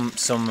translate some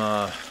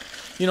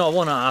you know, I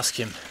want to ask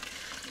him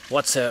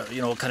what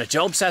kind of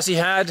jobs has he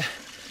had,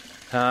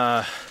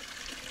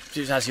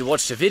 has he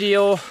watched the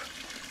video,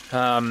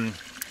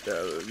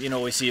 you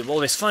know, is he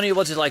always funny,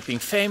 what's it like being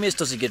famous,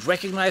 does he get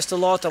recognized a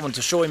lot, I want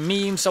to show him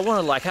memes, I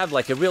want to have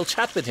a real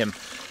chat with him.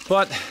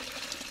 But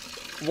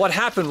what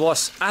happened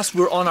was, as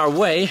we're on our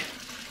way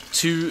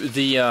to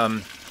the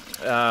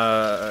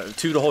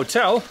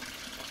hotel,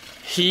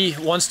 he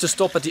wants to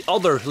stop at the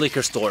other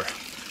liquor store.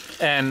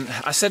 And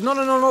I said,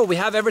 no, we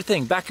have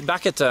everything back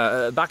at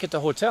the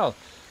hotel.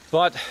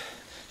 But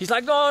he's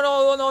like,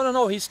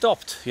 no, he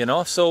stopped, you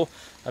know. So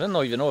I don't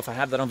even know if I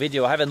have that on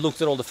video. I haven't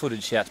looked at all the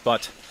footage yet.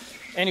 But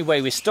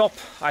anyway, we stop.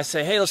 I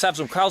say, hey, let's have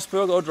some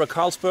Carlsberg, order a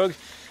Carlsberg.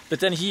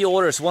 But then he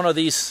orders one of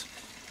these,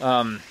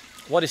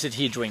 what is it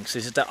he drinks?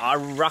 Is it the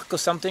Arak or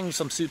something?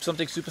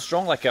 Something super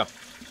strong, like a,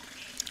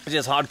 it's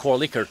just hardcore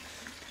liquor.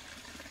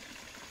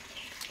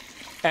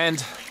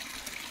 And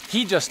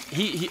he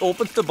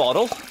opens the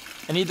bottle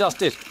and he does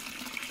this.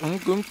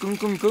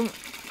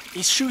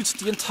 He shoots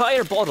the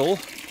entire bottle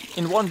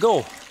in one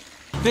go.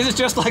 This is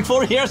just like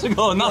 4 years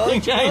ago,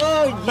 nothing changed.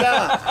 Oh,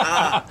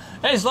 yeah.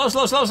 Hey, slow.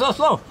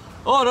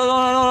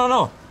 Oh,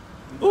 no.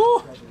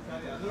 Ooh.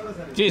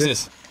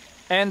 Jesus.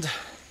 And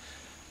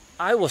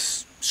I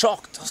was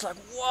shocked. I was like,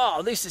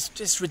 wow, this is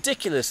just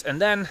ridiculous.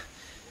 And then,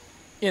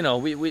 you know,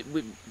 we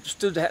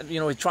stood, you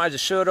know, we tried the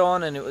shirt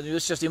on, and it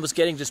was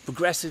getting just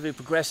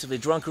progressively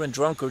drunker and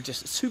drunker,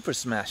 just super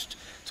smashed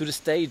to the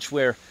stage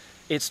where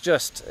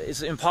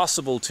it's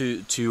impossible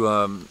to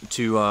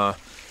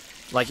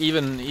like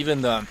even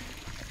the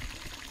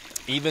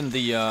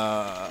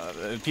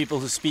people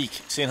who speak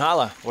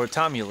Sinhala or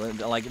Tamil,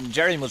 like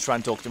Jerry was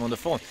trying to talk to him on the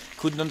phone,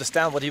 couldn't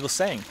understand what he was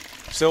saying.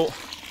 So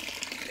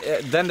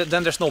then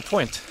there's no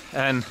point.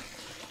 And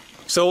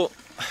so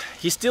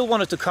he still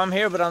wanted to come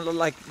here, but I'm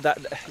like, that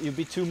it'd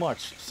be too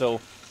much.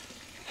 So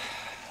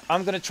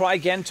I'm gonna try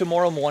again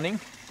tomorrow morning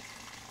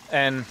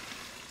and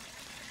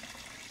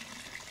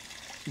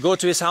go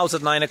to his house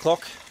at 9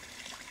 o'clock,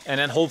 and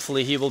then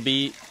hopefully he will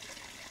be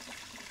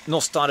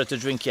not started to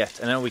drink yet,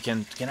 and then we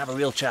can have a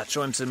real chat,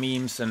 show him some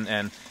memes,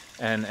 and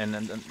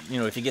you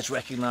know, if he gets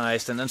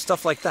recognized and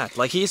stuff like that.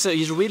 Like he's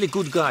a really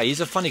good guy,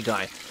 he's a funny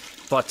guy,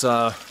 but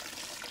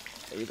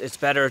it's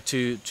better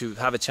to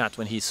have a chat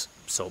when he's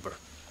sober.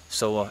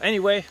 So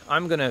anyway,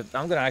 I'm gonna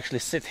actually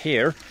sit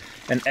here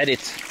and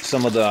edit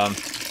some of the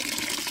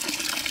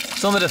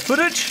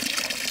footage.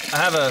 I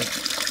have a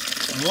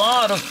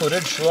lot of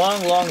footage,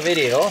 long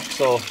video,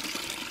 so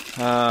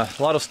a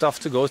lot of stuff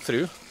to go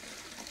through.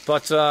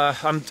 But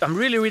I'm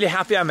really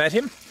happy I met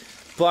him,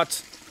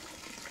 but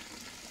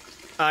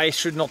I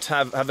should not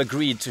have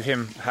agreed to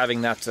him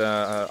having that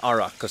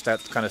arak, because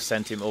that kind of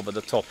sent him over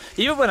the top.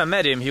 Even when I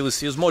met him, he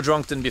was more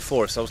drunk than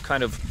before, so I was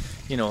kind of,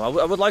 you know,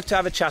 I would like to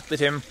have a chat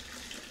with him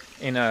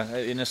in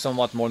a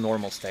somewhat more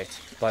normal state.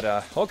 But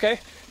okay,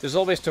 there's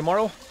always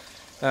tomorrow.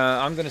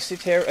 I'm gonna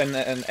sit here and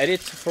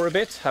edit for a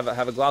bit, have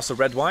a glass of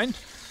red wine.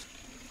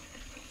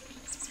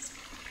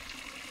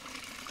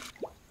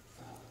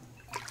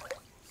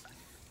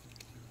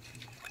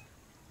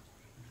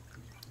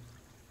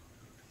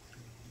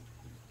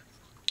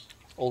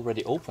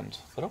 Already opened,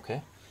 but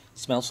okay.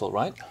 Smells all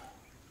right.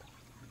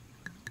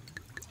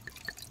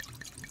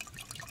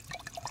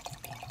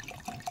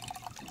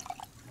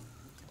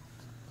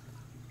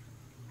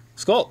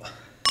 Skål,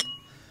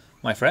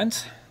 my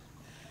friends,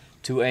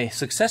 to a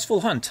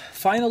successful hunt.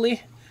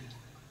 Finally,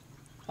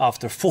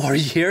 after 4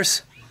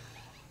 years,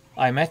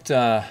 I met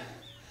the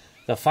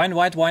fine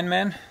white wine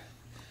man,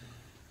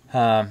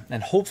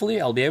 and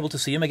hopefully I'll be able to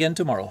see him again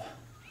tomorrow.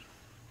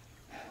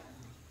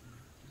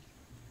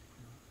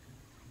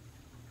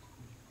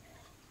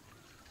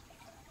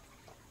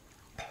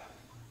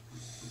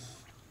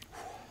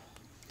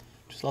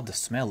 Just love the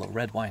smell of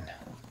red wine.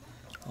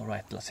 All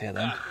right, let's hear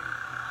them.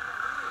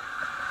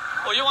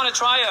 Oh, you want to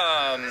try?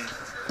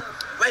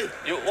 Wait.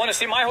 You want to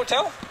see my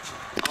hotel?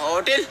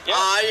 Hotel?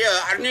 Yeah.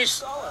 Yeah,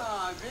 Arnis.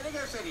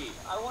 Vinegar City.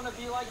 I want to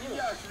be like you.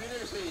 Yes,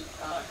 Vinegar City.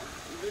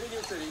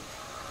 Vinegar City.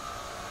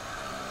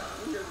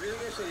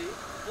 Vinegar City.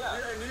 Yeah.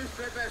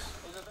 Newspapers.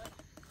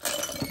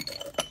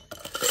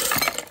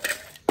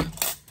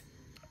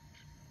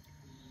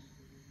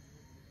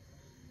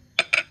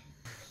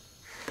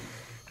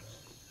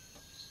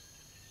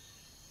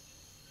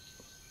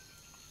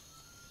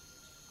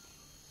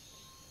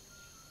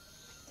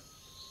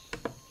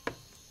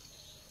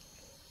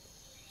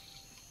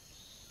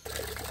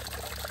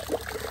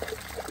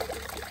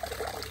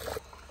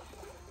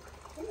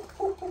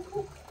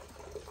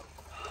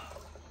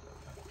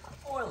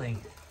 Oiling.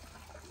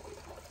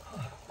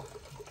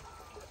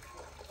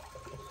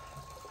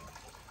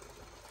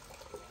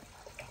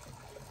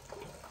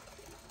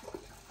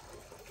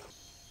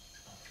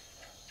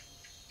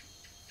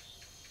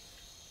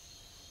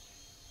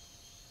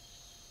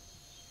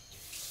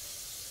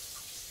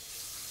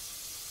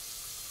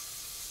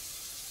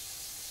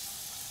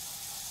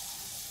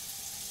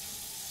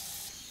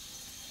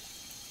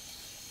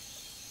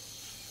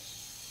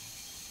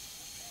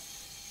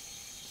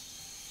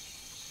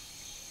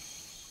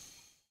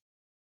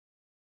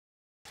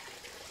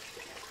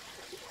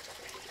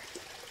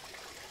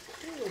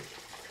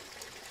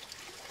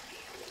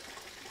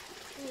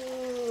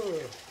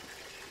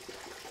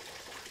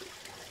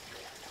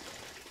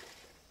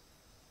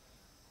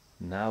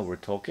 Now we're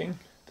talking.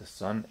 The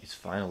sun is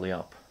finally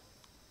up.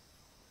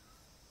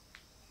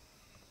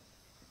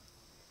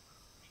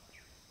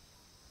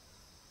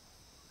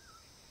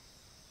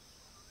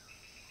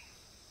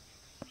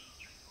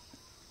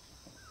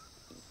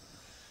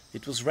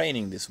 It was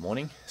raining this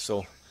morning,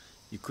 so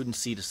you couldn't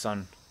see the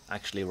sun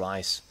actually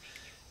rise.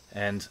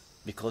 And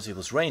because it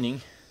was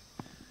raining,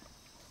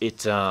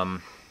 there's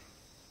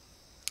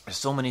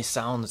so many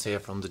sounds here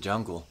from the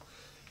jungle.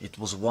 It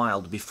was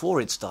wild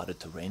before it started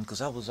to rain, because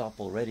I was up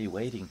already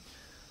waiting.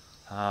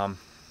 And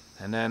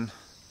then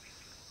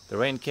the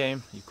rain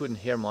came. You couldn't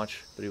hear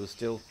much, but it was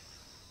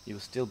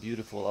still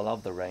beautiful. I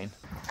love the rain.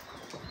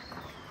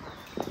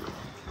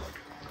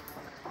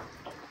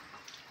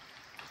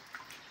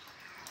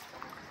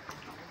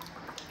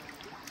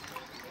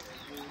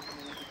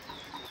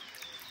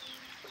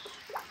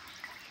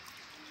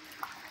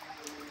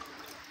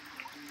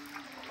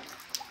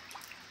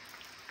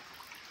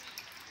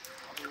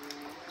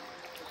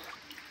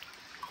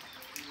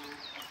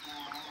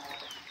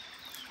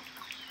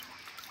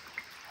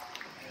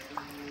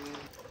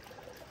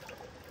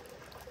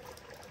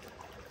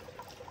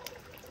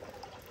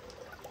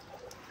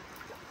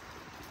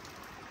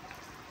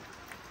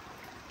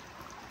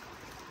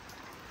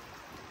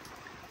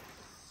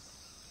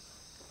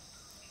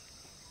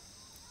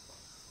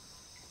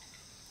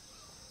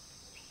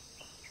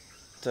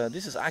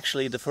 This is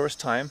actually the first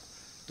time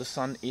the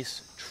sun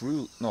is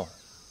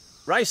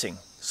rising,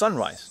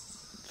 sunrise.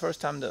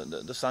 First time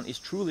the sun is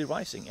truly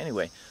rising.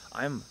 Anyway,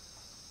 I'm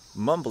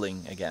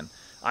mumbling again.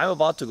 I'm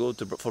about to go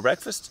for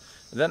breakfast,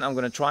 then I'm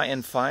going to try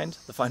and find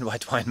the fine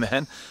white wine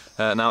man.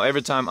 Now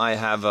every time I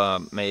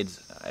have made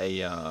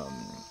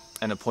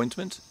an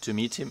appointment to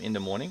meet him in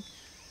the morning,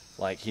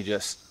 like he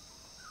just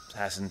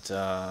hasn't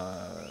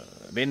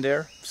been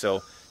there,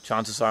 so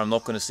chances are I'm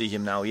not going to see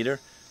him now either.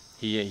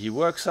 He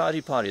works hard,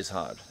 he parties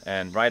hard,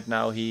 and right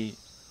now he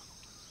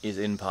is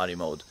in party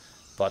mode.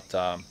 But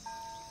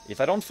if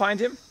I don't find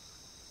him,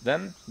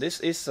 then this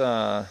is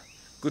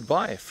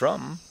goodbye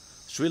from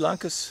Sri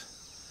Lanka's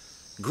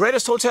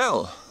greatest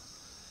hotel.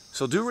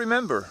 So do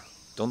remember,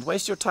 don't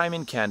waste your time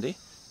in Kandy.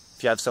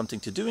 If you have something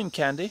to do in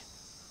Kandy,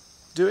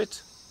 do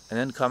it, and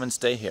then come and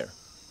stay here.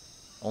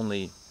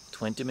 Only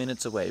 20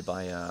 minutes away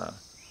by an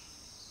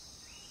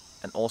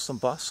awesome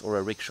bus or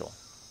a rickshaw.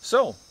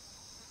 So,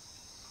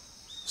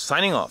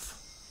 signing off.